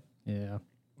 What? Yeah.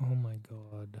 Oh my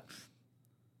god.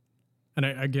 And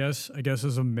I guess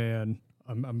as a man,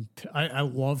 I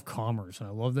love commerce, and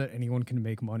I love that anyone can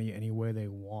make money any way they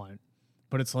want.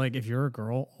 But it's like, if you're a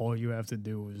girl, all you have to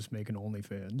do is make an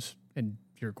OnlyFans, and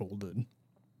you're golden.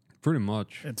 Pretty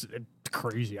much. It's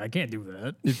crazy. I can't do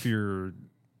that. If you're,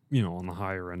 on the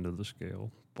higher end of the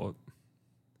scale. But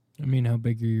I mean, how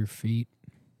big are your feet?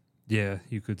 yeah,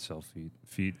 you could sell feet.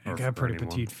 Feet I are got for pretty anyone.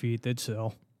 petite feet. They'd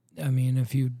sell. I mean,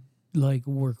 if you like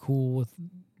were cool with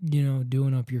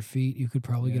doing up your feet, you could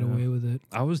probably get away with it.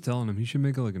 I was telling him he should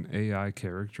make like an AI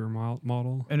character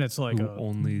model. And it's like who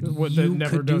only what that You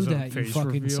never could does do a that, you face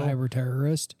fucking reveal. cyber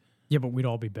terrorist. Yeah, but we'd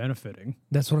all be benefiting.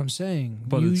 That's what I'm saying.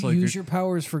 But you it's like use your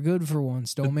powers for good for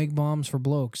once. Don't make bombs for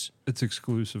blokes. it's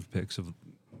exclusive pics of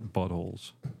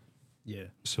buttholes. Yeah.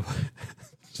 So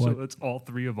What? it's all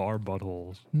 3 of our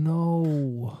buttholes.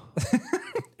 No.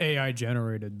 AI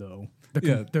generated though.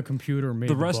 Yeah. The computer made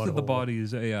The rest of the butthole. body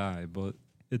is AI, but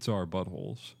it's our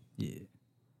buttholes. Yeah.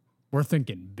 We're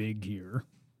thinking big here.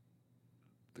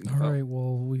 All right,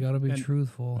 well, we got to be And-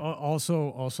 truthful.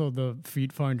 Also, the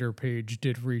Feet Finder page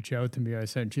did reach out to me. I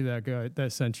sent you that guy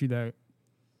that sent you that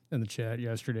in the chat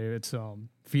yesterday. It's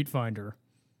Feet Finder,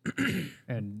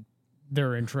 and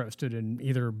they're interested in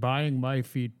either buying my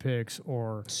feet pics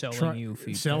or Selling you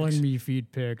feet selling pics. me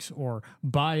feet pics or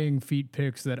buying feet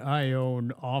pics that I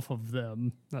own off of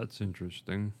them. That's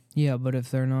interesting. Yeah, but if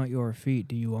they're not your feet,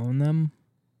 do you own them?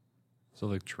 So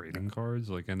like trading cards,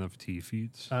 like NFT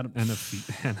feats, I don't-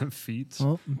 NFTs.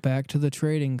 Well, back to the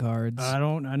trading cards. I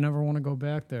never want to go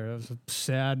back there. That was a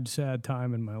sad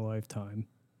time in my lifetime.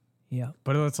 Yeah.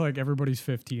 But it's like everybody's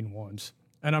 15 once.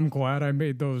 And I'm glad I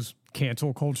made those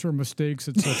cancel culture mistakes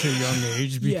at such a young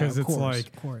age because of it's course, like,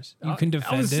 of course. You can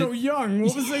defend I was it. so young.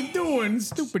 What was I doing?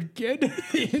 Stupid kid.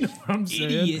 You know what I'm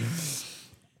saying? Idiot.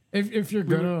 If you're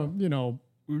gonna,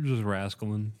 We were just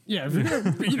rascaling. yeah, if you're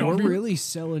gonna, We're be, really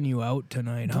selling you out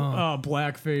tonight, huh?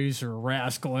 blackface or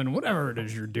rascaling, whatever it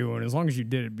is you're doing, as long as you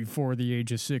did it before the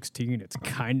age of 16, it's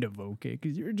kind of okay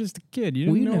because you're just a kid. You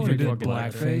We didn't know never any did fucking better.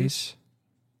 blackface.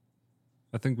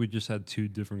 I think we just had 2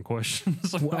 different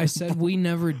questions. Well, I said we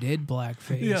never did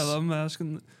blackface. Yeah, I'm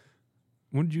asking.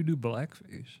 When did you do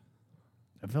blackface?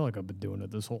 I feel like I've been doing it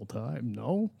this whole time.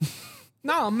 No.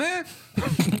 Nah, man.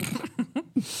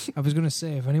 I was going to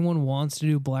say, if anyone wants to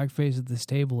do blackface at this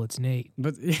table, it's Nate.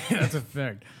 But yeah, that's a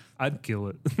fact. I'd kill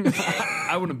it.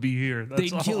 I wouldn't be here. That's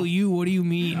They'd all. kill you. What do you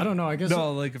mean? I don't know. I guess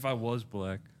No, like if I was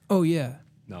black. Oh, yeah.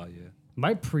 No, yeah.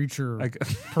 my preacher I,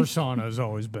 persona has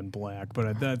always been black,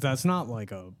 but that's not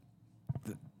like I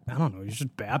don't know. He's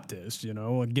just Baptist,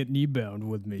 like get knee bound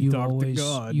with me. Talk to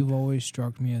God. You've always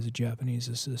struck me as a Japanese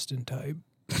assistant type.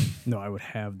 No, I would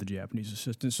have the Japanese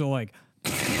assistant. So like,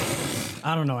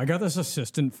 I don't know. I got this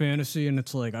assistant fantasy, and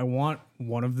it's like I want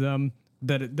one of them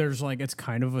that there's like it's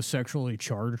kind of a sexually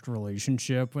charged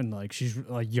relationship, and like she's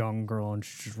a young girl and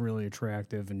she's really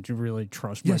attractive and she really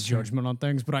trusts my Yes, sir. judgment on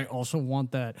things. But I also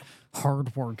want that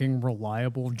hardworking,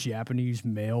 reliable Japanese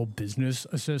male business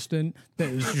assistant that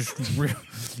is just real.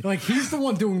 Like he's the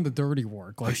one doing the dirty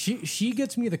work. Like she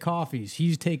gets me the coffees.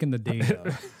 He's taking the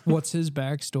data. What's his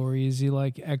backstory? Is he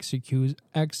like executes?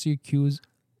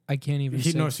 I can't even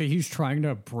say. He's trying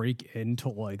to break into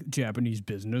like Japanese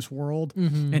business world,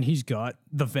 and he's got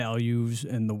the values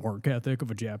and the work ethic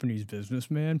of a Japanese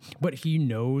businessman, but he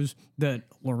knows that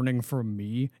learning from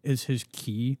me is his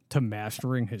key to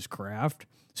mastering his craft.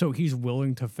 So he's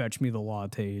willing to fetch me the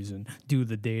lattes and do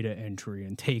the data entry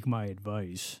and take my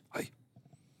advice.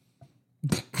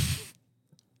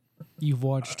 You've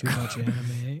watched too much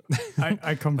anime.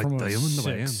 I come Like from a Diamond the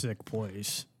Man. sick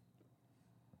place.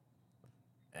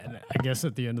 And I guess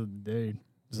at the end of the day,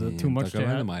 is that too much to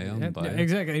Diamond add? the Man, Yeah, but-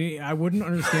 exactly. I wouldn't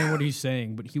understand what he's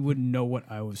saying, but he wouldn't know what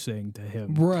I was saying to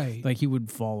him. Right. Like he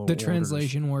would follow The orders.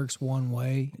 translation works one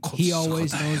way. He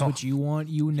always knows what you want.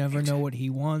 You never know what he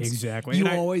wants. Exactly. You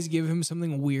And I- always give him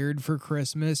something weird for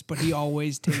Christmas, but he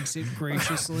always takes it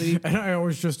graciously. And I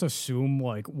always just assume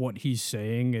like what he's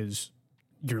saying is,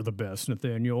 "You're the best,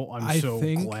 Nathaniel. I'm I so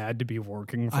think- glad to be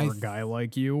working for I a guy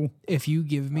like you." If you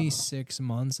give me 6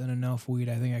 months and enough weed,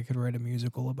 I think I could write a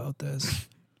musical about this.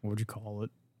 What would you call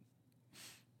it?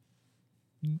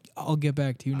 I'll get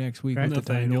back to you next week Okay. with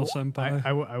the Nathaniel title. Senpai.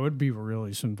 I would be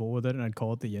really simple with it, and I'd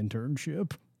call it the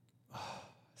internship.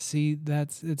 See,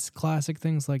 it's classic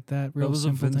things like that. Real That was a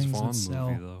simple Vince things Vaughn that sell.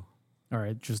 movie, though. All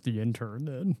right, just the intern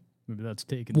then. Maybe that's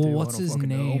taken. Well, too. I what's don't his fucking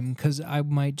know. name? Because I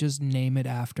might just name it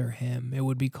after him. It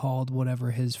would be called whatever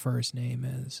his first name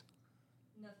is.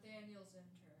 Nathaniel's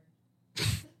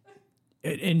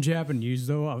intern. In Japanese,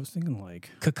 though, I was thinking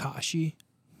like Kakashi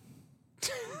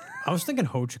I was thinking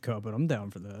Hochika, but I'm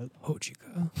down for that.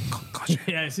 Hochika.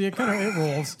 Yeah, see, it kind of it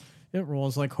rolls. It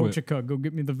rolls like Hochika. Go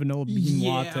get me the vanilla bean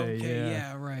latte.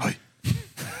 yeah, right.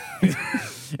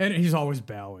 And he's always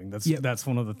bowing. That's Yep. that's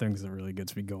one of the things that really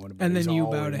gets me going. About And He's then you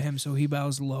bow always- to him, so he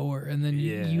bows lower. And then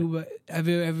Yeah. you have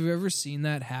you ever seen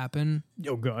that happen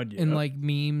Oh God, yeah. in like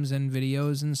memes and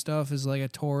videos and stuff? Is like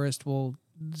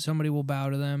somebody will bow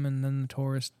to them, and then the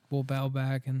tourist will bow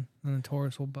back, and then the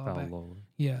tourist will bow back. lower.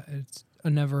 Yeah, it's a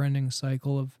never-ending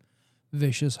cycle of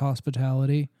vicious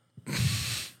hospitality.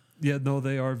 Yeah, no,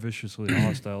 they are viciously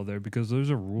hostile there because there's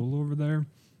a rule over there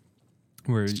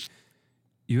where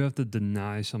you have to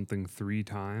deny something 3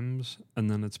 times and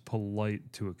then it's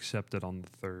polite to accept it on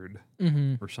the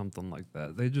 3rd or something like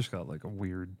that. They just got like a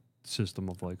weird system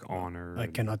of like honor. I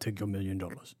cannot take your $1 million.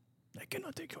 I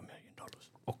cannot take your $1 million.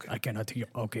 Okay. I cannot take your.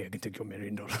 Okay, I can take your $1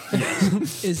 million.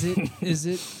 Is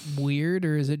it weird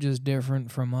or is it just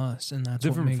different from us? And that's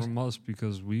Different what makes from us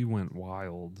because we went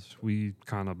wild. We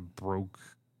kind of broke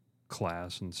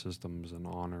class and systems and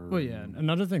honor. Well, yeah. and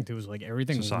Another thing too is like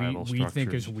everything societal we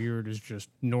think is structures. weird is just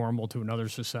normal to another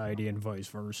society and vice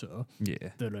versa. Yeah.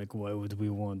 They're like, why would we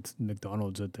want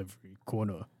McDonald's at every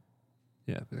corner?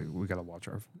 Yeah. We got to watch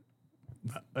our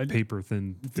I- paper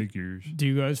thin figures. Do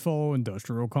you guys follow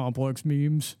industrial complex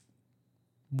memes?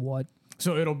 what?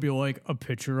 So it'll be like a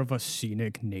picture of a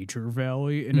scenic nature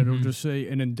valley, and it'll just say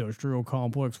an industrial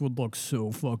complex would look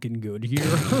so fucking good here.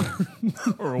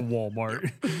 Or a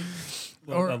Walmart.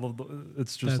 Or- I love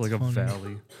it's just That's like funny. a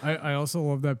valley. I also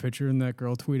love that picture, and that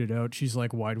girl tweeted out, she's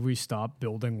like, why do we stop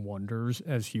building wonders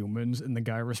as humans? And the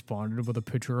guy responded with a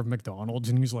picture of McDonald's,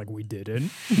 and he's like, we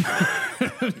didn't.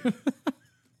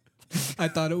 I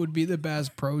thought it would be the Bass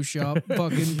Pro Shop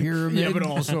fucking pyramid. Yeah, but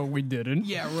also we didn't.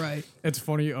 yeah, right. It's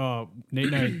funny.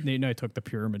 Nate and I took the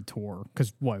pyramid tour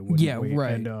because why wouldn't Yeah, we?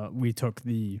 right. And we took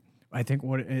I think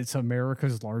it's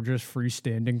America's largest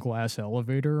freestanding glass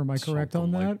elevator. Am I correct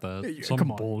on Something that? like that. Yeah, Some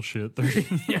come on. bullshit.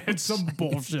 Yeah, it's some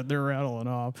bullshit they're rattling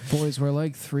off. Boys, we're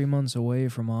like 3 months away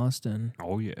from Austin.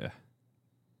 Oh yeah.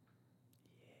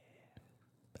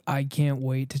 I can't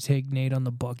wait to take Nate on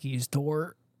the Buc-ee's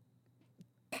tour.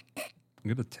 I'm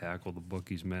gonna tackle the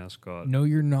Buc-ee's mascot. No,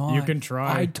 you're not. You can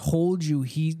try. I told you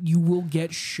you will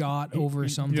get shot over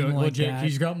something You know, like legit, that.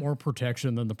 he's got more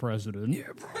protection than the president. Yeah,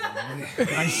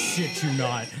 probably. I shit you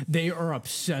not. They are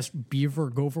obsessed.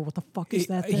 Beaver Gopher. What the fuck is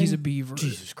that thing? He's a beaver.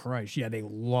 Jesus Christ. Yeah, they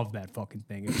love that fucking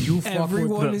thing. If you fuck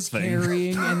Everyone with is thing.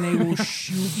 carrying, and they will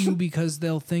shoot you because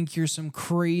they'll think you're some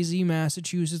crazy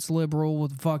Massachusetts liberal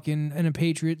with fucking and a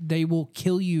patriot. They will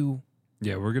kill you.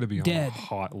 Yeah, we're gonna be on Dead. a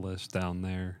hot list down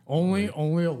there. only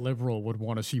a liberal would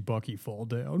want to see Bucky fall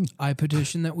down. I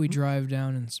petition that we drive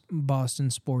down in Boston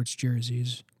sports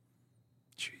jerseys.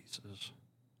 Jesus.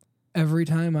 Every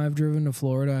time I've driven to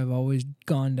Florida, I've always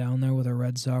gone down there with a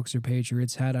Red Sox or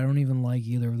Patriots hat. I don't even like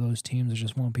either of those teams. I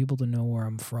just want people to know where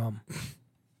I'm from.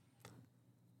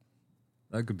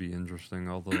 That could be interesting,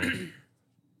 although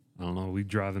I don't know, we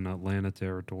drive in Atlanta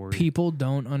territory. People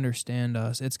don't understand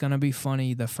us. It's going to be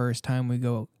funny the first time we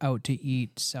go out to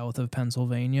eat south of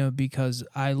Pennsylvania because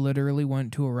I literally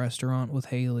went to a restaurant with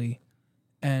Haley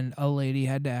and a lady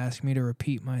had to ask me to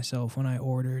repeat myself when I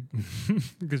ordered.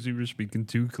 Because you were speaking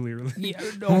too clearly. Yeah,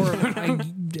 or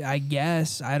I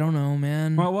guess. I don't know,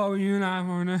 man. Well, what were you not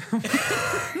for now?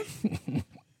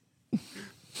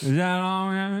 Is that all,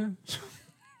 man?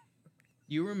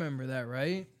 You remember that,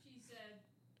 right? She said,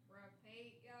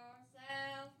 repeat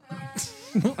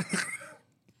yourself.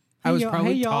 I was y'all-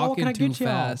 probably hey, y'all, what can I talking too get y'all?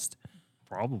 fast.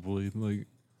 Probably. Like,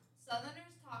 Southerners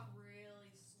talk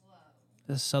really slow.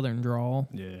 The southern drawl.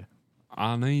 Yeah.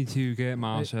 I need to get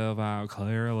myself out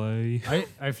clearly.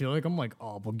 I feel like I'm like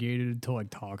obligated to like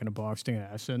talk in a Boston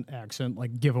accent,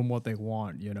 like give them what they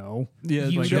want, you know? Yeah,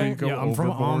 You like don't- don't go yeah, I'm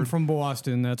overboard. from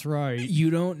Boston, that's right. You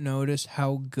don't notice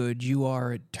how good you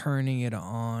are at turning it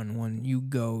on when you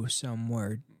go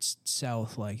somewhere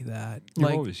south like that. You're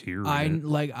like always hearing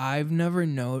it. I've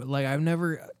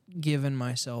never given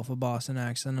myself a Boston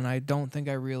accent, and I don't think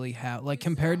I really have. Like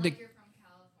compared to Like you're from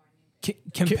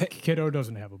California. Kiddo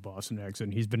doesn't have a Boston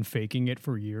accent. He's been faking it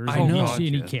for years. I and know. he's- and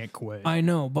he Yeah. can't quit. I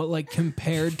know, but like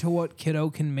compared to what Kiddo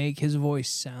can make his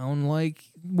voice sound like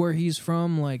where he's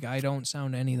from, like I don't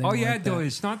sound anything. Oh yeah, like that. dude,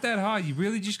 it's not that hard. You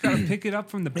really just gotta pick it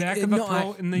up from the back of the No,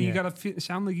 throat, and then you Yeah. gotta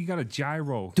sound like you got a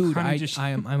gyro. Dude, Kinda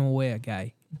I'm a aware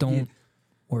guy. Don't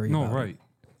worry no about it. right.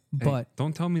 Hey, But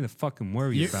don't tell me to fucking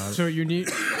worry about so it. you need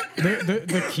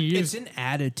the key it's is an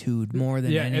attitude more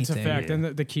than yeah, anything. it's a fact. Yeah. And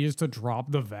the key is to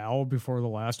drop the vowel before the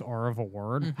last R of a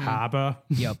word. Mm-hmm. Haba.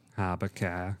 Yep.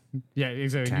 Habaka. Yeah,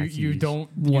 exactly. You Khakis.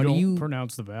 don't What do don't you-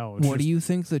 pronounce the vowel. It's What do just- you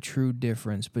think the true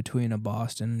difference between a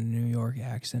Boston and New York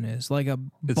accent is? Like a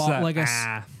It's that like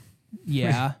a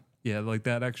yeah. yeah, like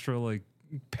that extra like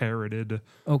parroted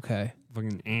Okay.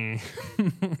 fucking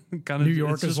kind of. New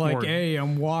York is like, hey,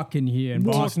 I'm walking here, and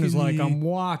Boston is like, Walking here. I'm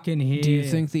walking here. Do you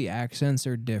think the accents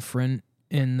are different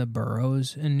in the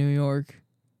boroughs in New York?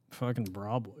 Fucking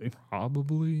probably.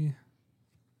 probably.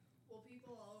 Well,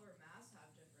 people all over Mass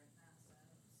have different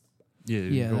accents. Yeah, you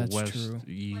Yeah, go that's west, true. Like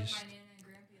east. my Nana and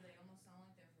Grampy, they almost sound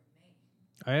like they're from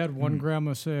Maine. I had one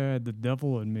grandma say I had the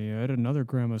devil in me. I had another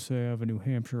grandma say I have a New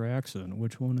Hampshire accent.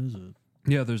 Which one is it?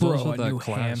 Yeah, there's Bro, also a that New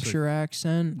classic. Hampshire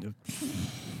accent.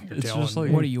 It's telling just me.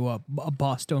 like What are you, a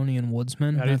Bostonian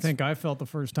woodsman? How do you That's- think I felt the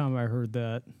first time I heard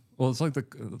that? well, it's like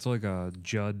a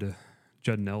Judd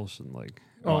Nelson like.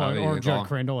 Oh, how or you Judd go-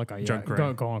 Crandall, like a Judd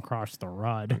Crandall. going across the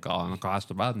rod. Going across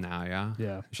the bud now, yeah.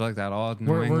 Yeah. It's like that odd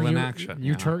New Where England you, accent.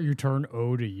 You know? turn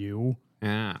O to U,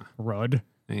 Yeah. Rud.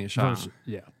 And you sound, Versus,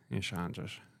 yeah. you sound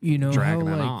just You know how dragging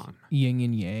it like on. yin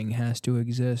and yang has to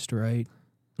exist, right?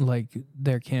 Like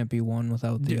there can't be one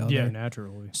without the other. Yeah,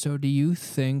 naturally. So do you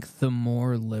think the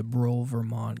more liberal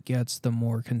Vermont gets, the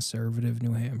more conservative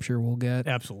New Hampshire will get?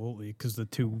 Absolutely, because the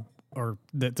two are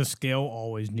the scale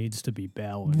always needs to be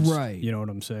balanced. Right. You know what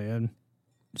I'm saying?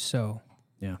 So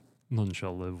Yeah. None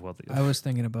shall live with the I was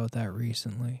thinking about that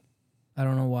recently. I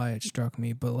don't know why it struck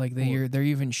me, but like they're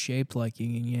even shaped like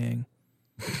yin and yang.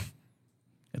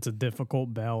 It's a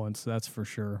difficult balance, that's for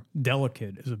sure.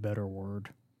 Delicate is a better word.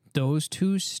 Those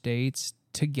two states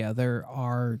together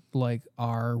are like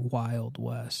our Wild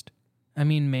West. I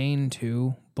mean Maine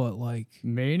too, but like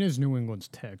Maine is New England's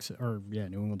Texas, New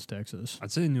England's Texas.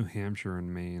 I'd say New Hampshire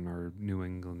and Maine are New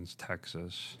England's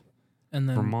Texas. and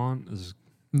then Vermont's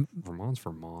Vermont.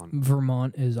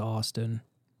 Vermont is Austin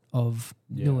of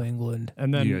New England.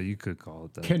 And then Yeah, you could call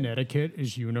it that. Connecticut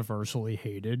is universally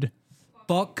hated.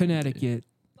 Fuck Connecticut.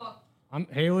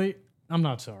 Haley, I'm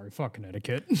not sorry. Fuck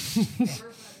Connecticut.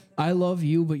 I love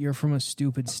you, but you're from a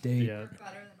stupid state. Yeah. Better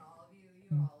than all of you.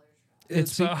 You all are trash.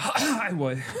 It's a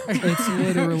highway. It's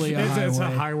literally a highway. It's a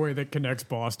highway that connects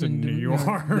Boston to New York.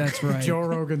 That's right. Joe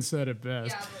Rogan said it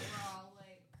best. Yeah, but we're all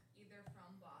like either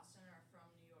from Boston or from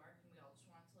New York, and we all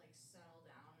just want to like settle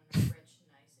down in a rich,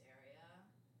 nice area.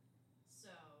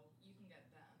 So you can get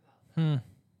that about that.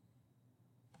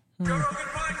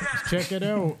 Check it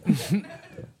out.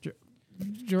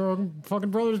 Joe Rogan,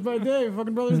 fucking brothers by day,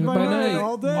 fucking brothers by, By night, night.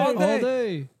 all day. All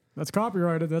day. That's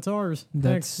copyrighted. That's ours.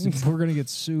 That's Thanks. we're gonna get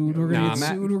sued. We're gonna Nah, get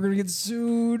Matt- sued. We're gonna get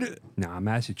sued. Nah,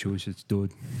 Massachusetts,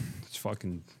 dude. It's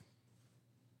fucking.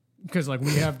 Because like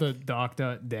we have the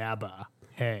Dr. Dabba.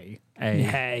 Hey.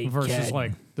 Hey, Versus kid.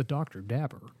 like the Dr.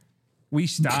 Dabber. We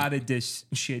started this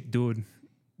shit, dude.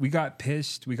 We got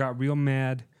pissed. We got real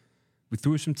mad. We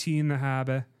threw some tea in the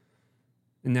harbor,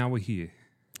 and now we're here.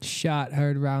 Shot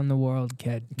heard around the world,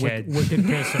 kid. Kid. Wicked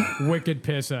pisser. Wicked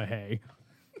pisser. Hey.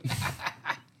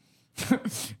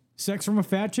 Sex from a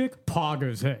fat chick?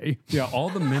 Poggers. Hey. Yeah, all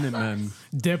the Minutemen,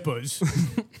 Dippers.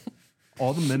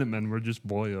 all the Minutemen were just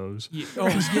boyos. Oh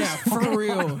yeah, for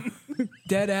real.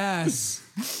 Dead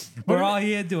ass. We're all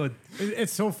here, dude.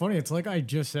 It's so funny. It's like I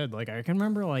just said, like I can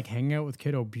remember like hanging out with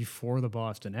Kiddo before the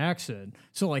Boston accent.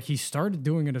 So like he started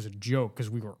doing it as a joke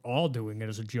because we were all doing it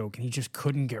as a joke and he just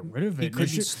couldn't get rid of it. And couldn't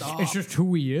it's just, stop. It's just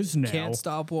who he is now. Can't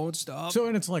stop, won't stop. So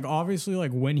and it's like obviously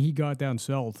like when he got down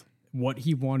south, what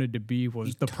he wanted to be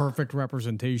was the perfect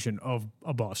representation of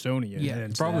a Bostonian. Yeah. And He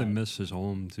it's probably that. missed his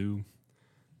home too.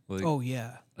 Like, Oh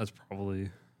yeah. that's probably.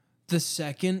 The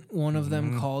second one of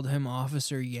them called him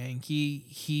Officer Yankee,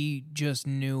 he just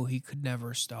knew he could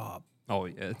never stop. Oh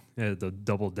yeah, yeah. To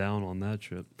double down on that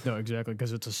shit. No, exactly,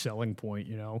 because it's a selling point,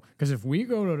 you know. Because if we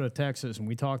go to Texas and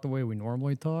we talk the way we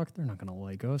normally talk, they're not gonna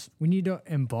like us. We need to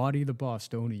embody the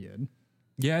Bostonian.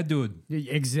 Yeah, dude.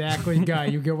 Exactly, guy.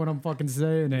 You get what I'm fucking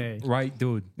saying, eh? Right,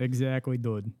 dude. Exactly,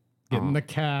 dude. Get in the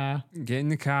car. Get in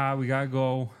the car. We gotta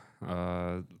go.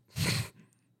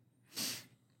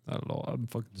 I don't know. I'm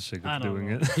fucking sick I of don't doing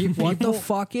know. it. What the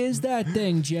fuck is that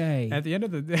thing, Jay? At the end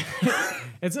of the day,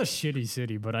 it's a shitty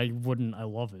city, but I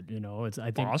love it. You know, it's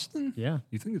I think Boston? yeah.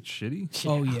 You think it's shitty?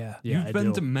 Oh yeah. Yeah, I You've been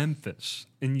do. to Memphis,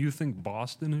 and you think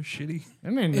Boston is shitty? I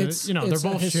mean, It's- you know, they're it's a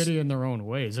both his- shitty in their own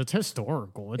ways. It's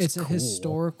historical. It's a cool.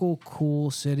 historical, cool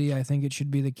city. I think it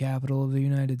should be the capital of the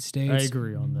United States. I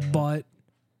agree on that. But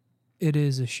it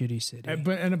is a shitty city.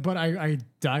 But I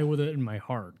die with it in my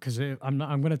heart because I'm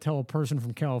going to tell a person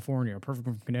from California, a person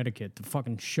from Connecticut, to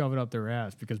fucking shove it up their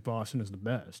ass because Boston is the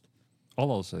best.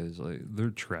 All I'll say is like their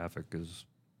traffic is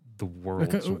the world's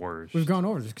Because worst. We've gone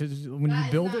over this because when That you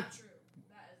is build not it, true.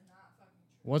 That is not fucking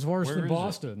true. what's worse Where than is it?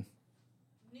 Boston?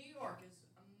 New York is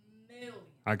a million.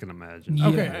 I can imagine. Yeah.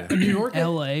 Okay, New York,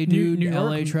 LA, dude. New York-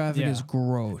 LA traffic yeah. is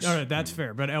gross. All right, that's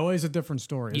fair, but LA is a different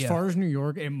story. As Yeah. far as New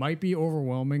York, it might be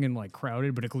overwhelming and like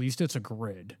crowded, but at least it's a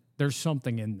grid. There's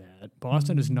something in that.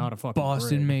 Boston is not a fucking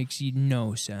Boston grid. makes you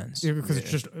no sense. Yeah, because it's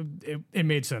just it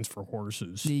made sense for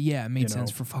horses, Yeah, it made You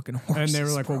sense know. for fucking horses. and they were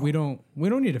like, bro. "Well, we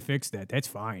don't need to fix that. That's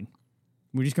fine.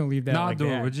 We're just gonna leave that Nah, like dude,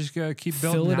 that." we're just gonna keep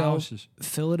building houses.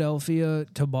 Philadelphia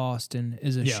to Boston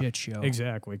is a Yeah, shit show.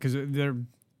 Exactly, because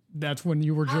that's when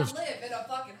you were I just live in a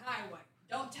fucking highway.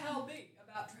 Don't tell me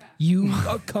about You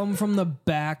come from the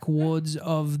backwoods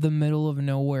of the middle of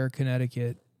nowhere,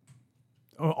 Connecticut.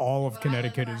 All of But I live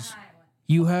Connecticut on a is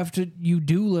highway. You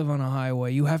do live on a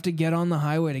highway. You have to get on the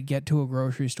highway to get to a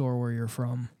grocery store where you're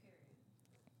from.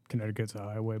 Connecticut's a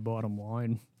highway, bottom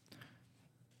line.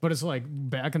 But it's like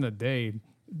back in the day,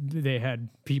 they had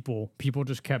people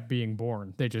just kept being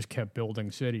born. They just kept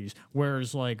building cities.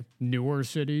 Whereas like newer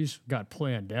cities got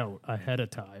planned out ahead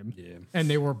of time. Yeah. And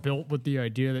they were built with the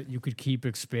idea that you could keep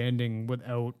expanding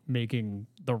without making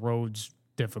the roads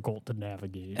difficult to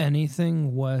navigate.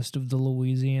 Anything west of the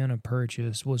Louisiana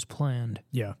Purchase was planned.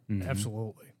 Yeah,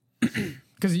 absolutely.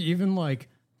 Because even like,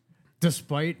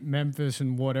 despite Memphis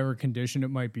and whatever condition it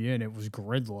might be in, it was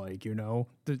grid-like, you know?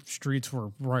 The streets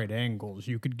were right angles.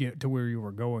 You could get to where you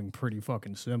were going pretty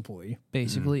fucking simply.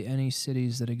 Basically, any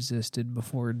cities that existed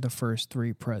before the first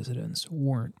 3 presidents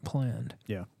weren't planned.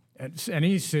 Yeah. And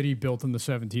any city built in the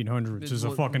 1700s is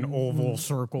a fucking oval,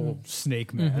 circle,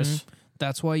 snake mess.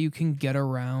 That's why you can get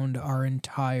around our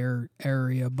entire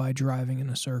area by driving in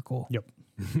a circle. Yep.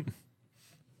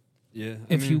 Yeah.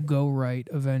 If you go right,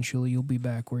 eventually you'll be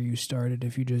back where you started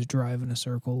if you just drive in a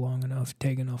circle long enough,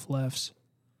 take enough lefts.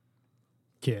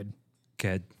 Kid.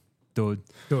 Dude.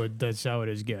 Dude, that's how it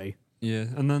is, gay. Yeah,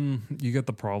 and then you get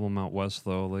the problem out west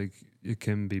though. Like it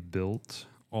can be built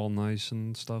all nice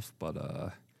and stuff, but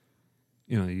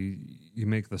you know, you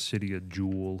make the city a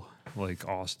jewel like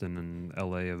Austin and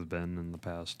LA have been in the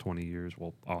past 20 years.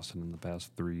 Well, Austin in the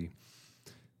past 3,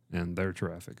 and their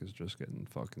traffic is just getting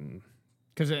fucking.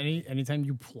 Because anytime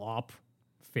you plop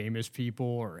famous people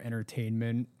or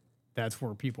entertainment, that's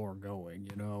where people are going,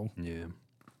 you know? Yeah.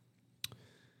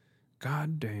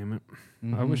 God damn it.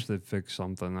 I wish they'd fix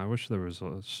something. I wish there was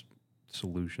a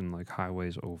solution like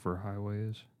highways over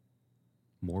highways.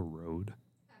 More road.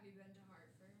 Have you been to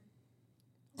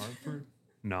Hartford? Hartford?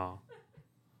 No.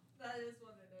 That is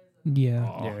what it is.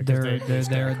 Yeah, Yeah, 'cause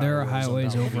there are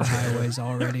highways highways on over top of each other. highways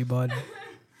already, bud.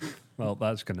 Well,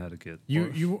 that's Connecticut.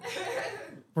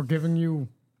 We're giving you,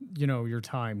 you know, your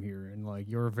time here, and like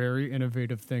you're a very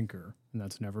innovative thinker, and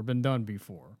that's never been done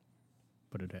before,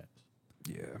 but it has.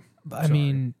 Yeah. I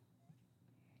mean,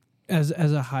 as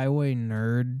a highway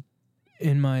nerd,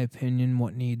 in my opinion,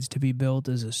 what needs to be built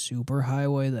is a super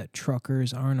highway that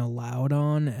truckers aren't allowed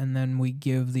on, and then we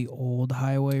give the old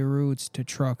highway routes to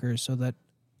truckers so that.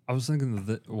 I was thinking of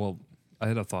that. Well, I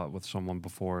had a thought with someone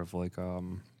before of like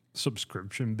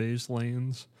subscription-based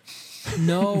lanes.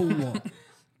 No,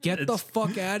 get the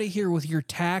fuck out of here with your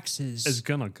taxes. It's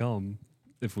gonna come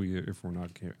if we're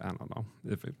not care. I don't know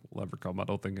if it will ever come. I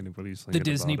don't think anybody's The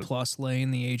thinking Disney about Plus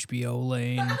lane, the HBO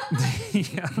lane.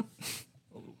 it. Yeah,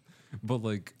 but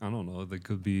like I don't know. They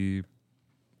could be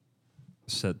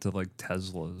set to like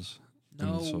Teslas,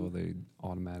 and so No. they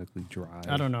automatically drive.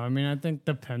 I don't know. I mean, I think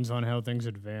depends on how things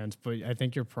advance, but I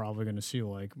think you're probably going to see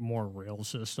like more rail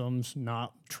systems,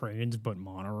 not trains, but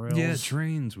monorails. Yeah,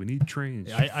 trains. We need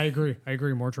trains. I agree. I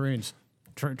agree. More trains.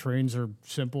 Trains are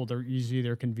simple. They're easy.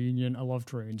 They're convenient. I love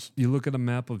trains. You look at a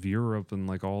map of Europe and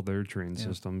like all their train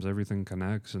systems, everything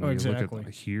connects. And you exactly. look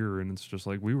at here, and it's just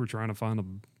like we were trying to find a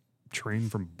train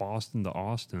from Boston to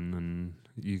Austin, and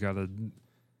you got to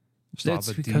stop That's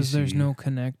at because DC. there's no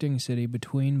connecting city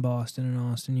between Boston and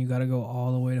Austin. You got to go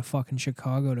all the way to fucking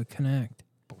Chicago to connect.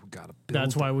 But we got to build.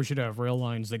 That's why we should have rail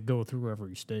lines that go through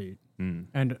every state. Mm.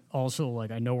 And also,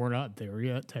 like, I know we're not there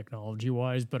yet technology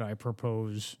wise, but I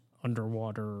propose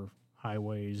underwater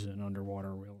highways and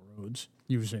underwater railroads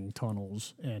using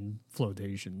tunnels and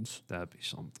flotations. That'd be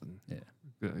something. Yeah.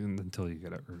 And until you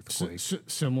get an earthquake.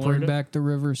 Similar Bring to, back the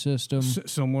river system.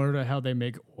 similar to how they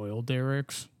make oil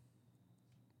derricks,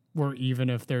 where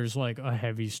even if there's like a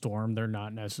heavy storm, they're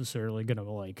not necessarily gonna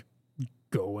like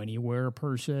go anywhere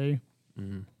per se.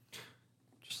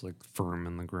 Just like firm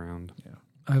in the ground. Yeah.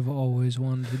 I've always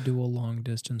wanted to do a long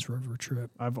distance river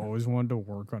trip. I've always wanted to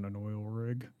work on an oil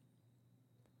rig.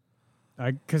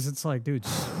 Because it's like, dude,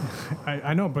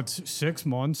 I know, but 6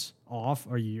 months off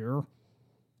a year,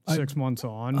 6 months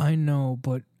on. I know,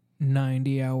 but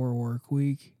 90-hour work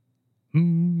week. The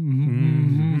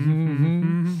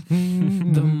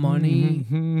money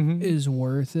is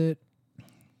worth it.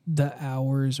 The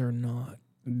hours are not.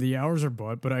 The hours are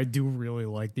but I do really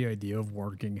like the idea of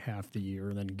working half the year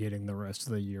and then getting the rest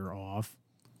of the year off.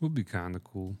 Would be kind of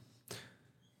cool.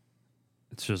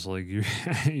 It's just like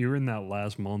you're in that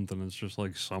last month, and it's just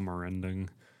like summer ending,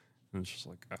 and it's just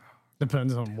like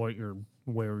Depends on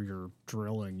where you're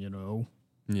drilling, you know.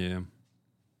 yeah,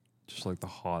 just like the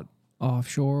hot.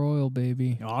 Offshore oil,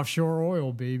 baby. Offshore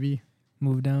oil, baby.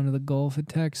 Move down to the Gulf of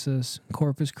Texas.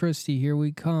 Corpus Christi, here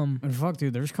we come. And fuck,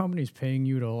 dude, there's companies paying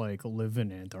you to like live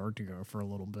in Antarctica for a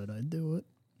little bit. I'd do it.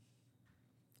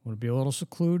 Would it be a little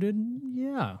secluded?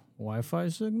 Yeah. Wi-Fi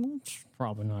signals?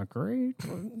 Probably not great.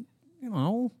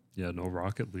 But, Yeah, no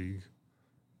Rocket League.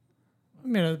 I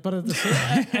mean, but at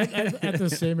the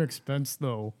same expense,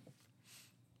 though,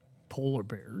 polar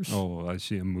bears. Oh, I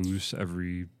see a moose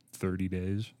every 30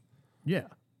 days. Yeah.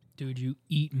 Dude, you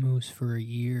eat moose for a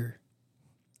year.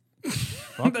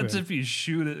 Fuck That's it. if you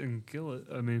shoot it and kill it.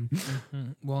 I mean,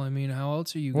 Well, I mean, how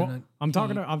else are you Well, gonna? I'm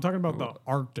talking eat? about the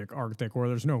Arctic, where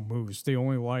there's no moose. The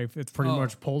only life, it's pretty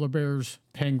much polar bears,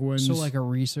 penguins. So like a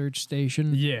research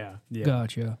station. yeah.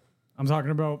 Gotcha. I'm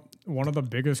talking about one of the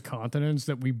biggest continents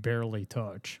that we barely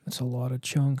touch. That's a lot of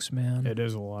chunks, man. It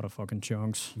is a lot of fucking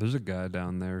chunks. there's a guy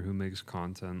down there who makes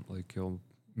content. Like, he'll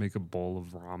make a bowl of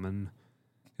ramen.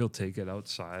 He'll take it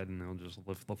outside and he'll just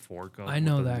lift the fork up. I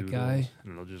know with the that noodles, guy.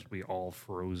 And it'll just be all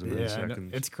frozen in Yeah,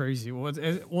 seconds. it's crazy.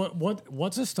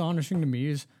 What's astonishing to me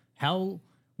is how,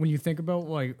 when you think about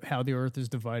like how the Earth is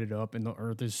divided up, and the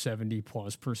Earth is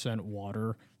 70+%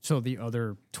 water, so the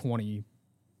other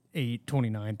 28,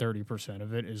 29, 30%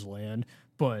 of it is land,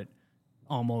 but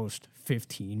almost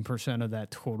 15% of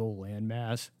that total land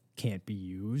mass can't be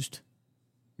used.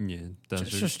 yeah, It's desert.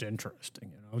 just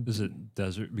interesting, Is it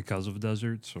desert because of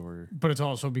deserts or But it's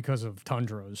also because of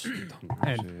tundras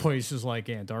and Yeah. places like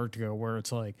Antarctica, where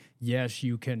it's like, yes,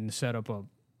 you can set up a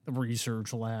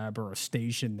research lab or a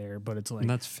station there, but it's like, And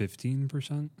that's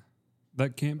 15%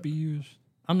 that can't be used.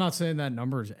 I'm not saying that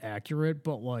number is accurate,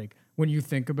 but like when you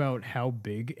think about how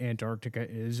big Antarctica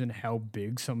is and how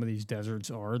big some of these deserts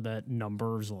are, that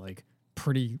number is like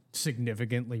pretty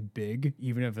significantly big,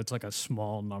 even if it's like a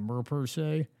small number per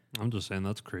se. I'm just saying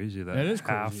that's crazy. That That is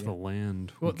half crazy. the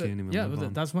land Well, we can't even yeah, live but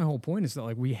on. that's my whole point, is that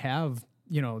like we have,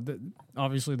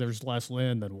 obviously there's less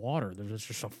land than water. There's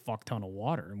just a fuck ton of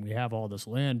water, and we have all this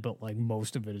land, but like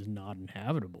most of it is not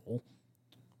inhabitable.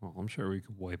 Well, I'm sure we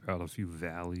could wipe out a few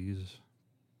valleys.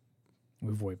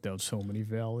 We've wiped out so many Put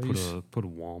valleys. a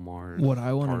Walmart. What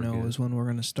I want to know Target. is when we're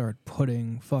gonna start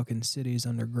putting fucking cities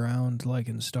underground, like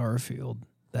in Starfield.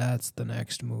 That's the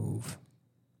next move.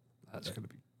 That's gonna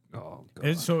be. Oh god.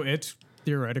 It's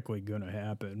theoretically gonna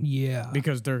happen. Yeah.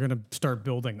 Because they're going to start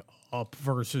building up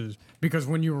because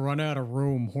when you run out of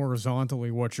room horizontally,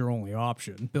 what's your only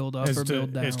option? Build up or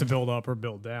build down. Is to build up or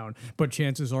build down. But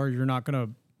chances are you're not going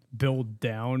to build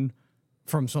down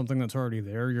from something that's already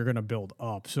there. You're going to build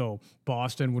up. So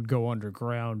Boston would go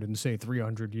underground in, say,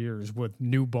 300 years with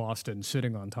new Boston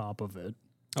sitting on top of it.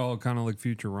 Oh, kind of like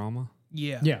Futurama.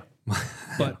 Yeah. Yeah.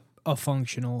 But a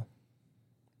functional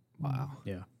Wow.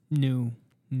 Yeah. New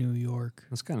York.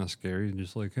 That's kind of scary.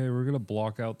 Just like, hey, we're gonna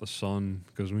block out the sun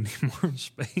because we need more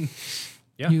space.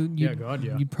 Yeah. Yeah, God,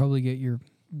 yeah. You'd probably get your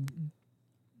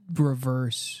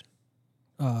reverse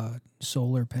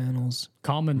solar panels.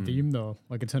 Common theme, though.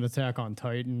 Like it's an Attack on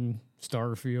Titan,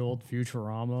 Starfield,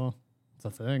 Futurama. It's a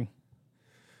thing.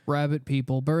 Rabbit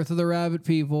people. Birth of the rabbit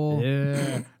people.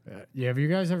 Yeah. Yeah. Have you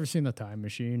guys ever seen The Time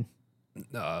Machine?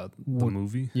 The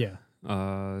movie. Yeah.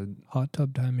 Hot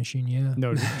tub time machine, yeah.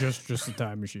 No, just The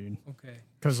Time Machine. Okay.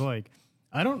 Because like,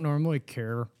 I don't normally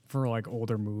care for like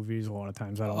older movies. A lot of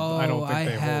times, I don't Oh, think I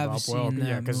they have hold up well. seen Yeah,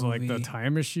 that because like The movie.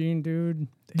 Time Machine, dude.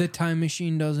 The time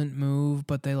machine doesn't move,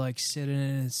 but they like sit in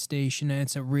a station and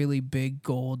it's a really big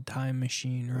gold time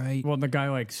machine, right? Well, the guy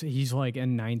like he's like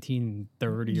in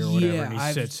 1930 or whatever, Yeah, and he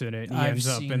I've- sits in it. And he I've ends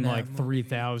up seen in that like movie.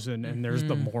 3000, and there's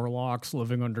the Morlocks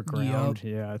living underground.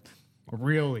 Yeah,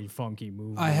 really funky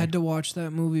movie. I had to watch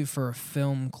that movie for a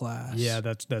film class. Yeah,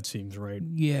 that seems right.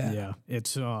 Yeah. Yeah,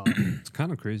 it's It's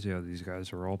kind of crazy how these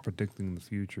guys are all predicting the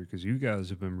future because you guys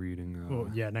have been reading. well,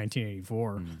 yeah,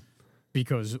 1984,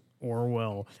 because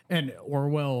Orwell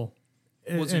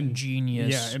Was a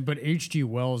genius. Yeah, but H.G.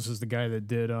 Wells is the guy that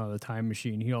did The Time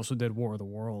Machine. He also did War of the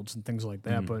Worlds and things like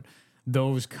that. But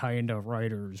those kind of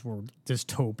writers were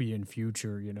dystopian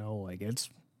future, like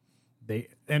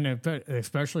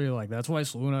especially like that's why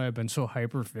Slew and I have been so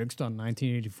hyper fixed on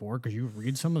 1984, because you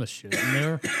read some of the shit in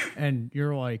there and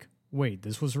you're like, wait,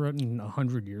 this was written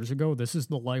 100 years ago. This is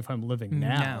the life I'm living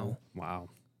now. Wow.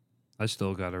 I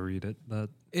still got to read it. That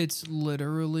It's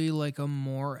literally like a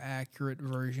more accurate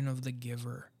version of The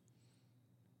Giver.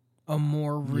 A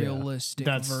more realistic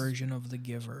that's- version of The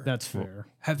Giver. That's fair.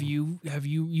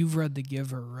 You've read The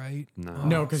Giver, right? no.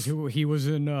 No, because he was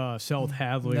in South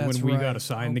Hadley That's when we got right.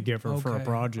 assigned the Giver for a Okay.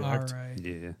 project. All right.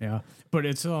 Yeah, Yeah, but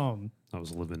it's I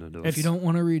was living it up. If you don't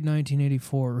want to read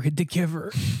 1984, read The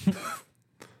Giver.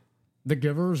 The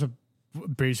Giver is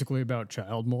basically about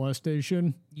child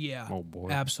molestation. Yeah. Oh boy.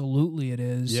 Absolutely it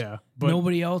is. Yeah, but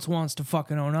Nobody else wants to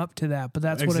fucking own up to that, but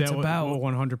that's what it's about.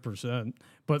 100%.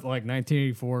 But like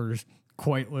 1984 is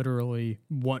quite literally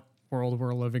what world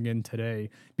we're living in today,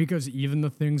 because even the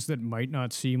things that might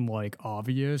not seem like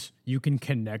obvious, you can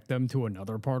connect them to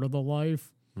another part of the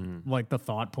life. Like the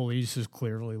thought police is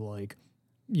clearly like,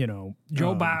 you know,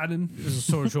 Joe Biden,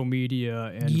 social media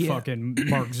and Yeah. fucking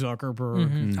Mark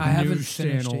Zuckerberg. I haven't news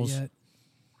finished channels. it yet.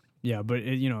 Yeah, but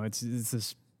you know, it's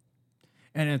this,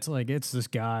 and it's like it's this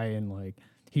guy, and like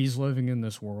he's living in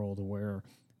this world where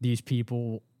these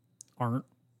people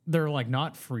they're like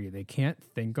not free. They can't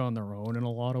think on their own in a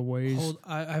lot of ways.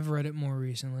 I've read it more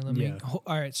recently. Let me. Yeah. All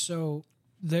right, so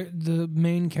the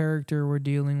main character we're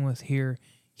dealing with here,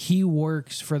 he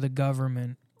works for the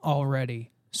government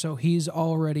already. So he's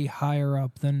already higher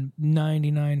up than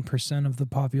 99% of the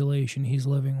population he's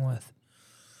living with.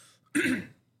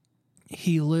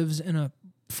 He lives in a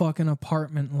fucking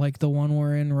apartment like the one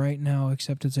we're in right now,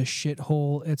 except it's a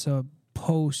shithole. It's a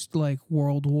post like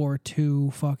World War II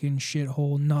fucking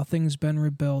shithole. Nothing's been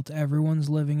rebuilt. Everyone's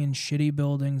living in shitty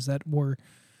buildings that were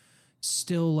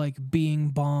still like being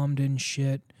bombed and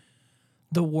shit.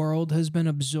 The world has been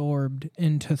absorbed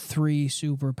into 3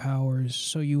 superpowers.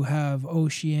 So you have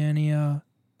Oceania,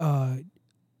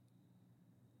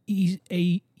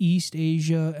 East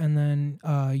Asia, and then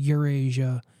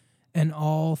Eurasia. And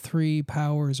all 3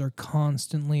 powers are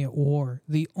constantly at war.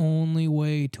 The only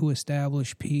way to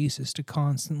establish peace is to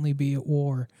constantly be at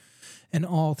war. And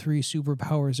all 3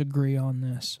 superpowers agree on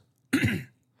this.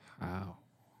 wow.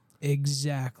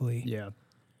 Exactly. Yeah,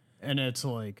 and it's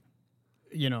like,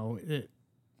 you know,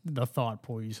 the thought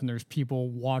police, and there's people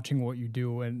watching what you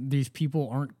do, and these people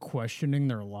aren't questioning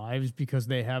their lives because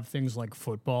they have things like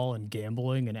football and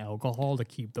gambling and alcohol to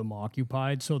keep them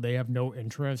occupied, so they have no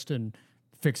interest in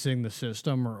fixing the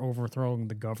system or overthrowing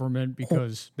the government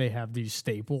because they have these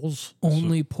staples.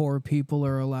 Only poor people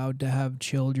are allowed to have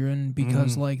children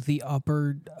because like the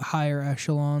higher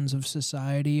echelons of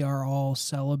society are all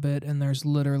celibate, and there's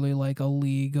literally like a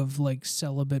league of like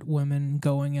celibate women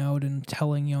going out and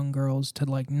telling young girls to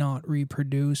like not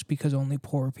reproduce because only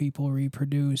poor people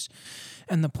reproduce,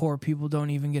 and the poor people don't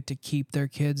even get to keep their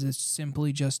kids. It's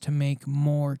simply just to make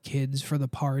more kids for the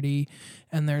party.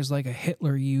 And there's like a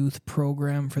Hitler Youth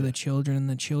program for the children, and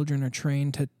the children are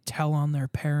trained to tell on their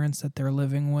parents that they're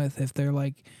living with if they're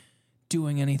like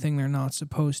doing anything they're not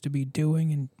supposed to be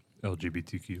doing. And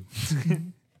LGBTQ.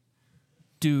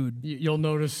 dude, You'll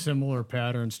notice similar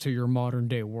patterns to your modern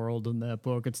day world in that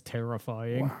book. It's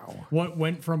terrifying. Wow. What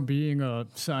went from being a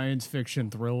science fiction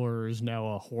thriller is now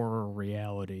a horror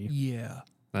reality. yeah.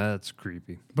 That's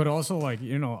creepy. But also, like,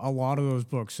 you know, a lot of those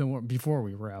books, similar, before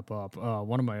we wrap up,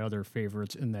 one of my other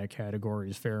favorites in that category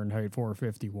is Fahrenheit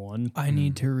 451. I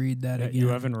need to read that again. You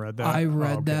haven't read that? I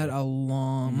read Okay. that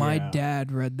my Yeah.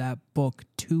 dad read that book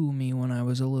to me when I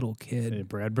was a little kid. Hey,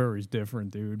 Bradbury's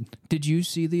different, dude. Did you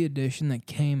see the edition that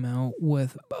came out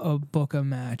with a book of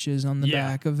matches on the Yeah,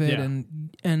 back of it, yeah.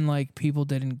 and like people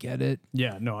didn't get it?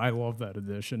 Yeah, no, I love that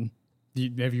edition.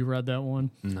 Have you read that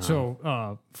one? No.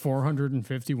 So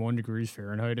 451 degrees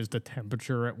Fahrenheit is the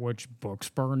temperature at which books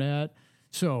burn at.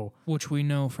 So Which we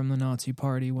know from the Nazi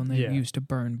Party when they Yeah. used to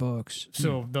burn books.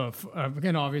 So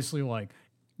again, obviously, like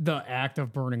the act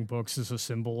of burning books is a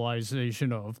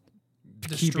symbolization of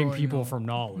keeping Destroying people knowledge. from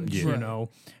knowledge. Yeah. You Right. know,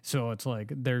 so it's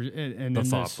like there's and The in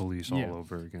thought this, police yeah, all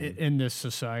over again. in this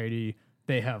society,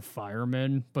 they have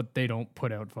firemen, but they don't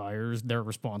put out fires. They're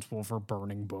responsible for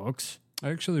burning books. I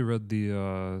actually read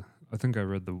I think I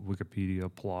read the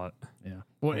Wikipedia plot. Yeah.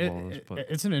 Well, Of all this, but-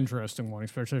 it's an interesting one,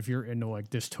 especially if you're into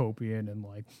like dystopian and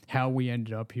like how we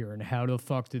ended up here and how the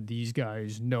fuck did these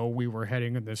guys know we were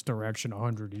heading in this direction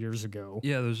 100 years ago?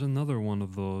 Yeah, there's another one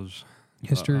of those.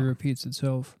 History repeats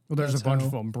itself. Well, there's That's a bunch how-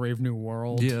 of them. Brave New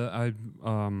World. Yeah, I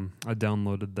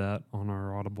downloaded that on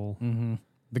our Audible. Mm-hmm.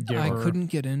 The Giver. I couldn't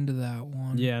get into that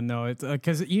one. Yeah, no, it's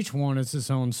because each one is its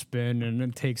own spin and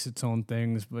it takes its own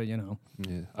things. But you know,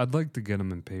 Yeah, I'd like to get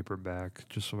them in paperback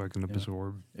just so I can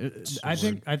absorb. I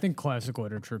think classic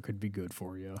literature could be good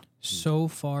for you. So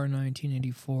far,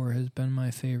 1984 has been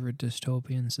my favorite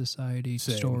dystopian society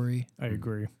Same. story. I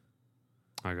agree.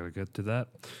 I gotta get to that.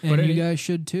 And But you any- guys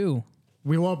should too.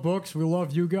 We love books. We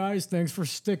love you guys. Thanks for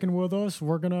sticking with us.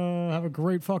 We're gonna have a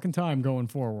great fucking time going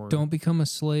forward. Don't become a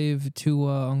slave to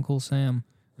Uncle Sam.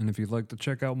 And if you'd like to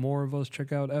check out more of us,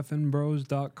 check out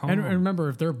fnbros.com. And remember,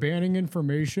 if they're banning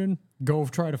information, go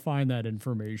try to find that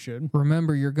information.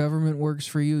 Remember, your government works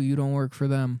for you. You don't work for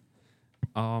them.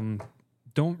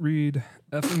 Don't read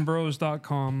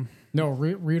fnbros.com. No,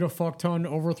 read a fuck ton,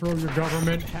 overthrow your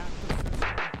government.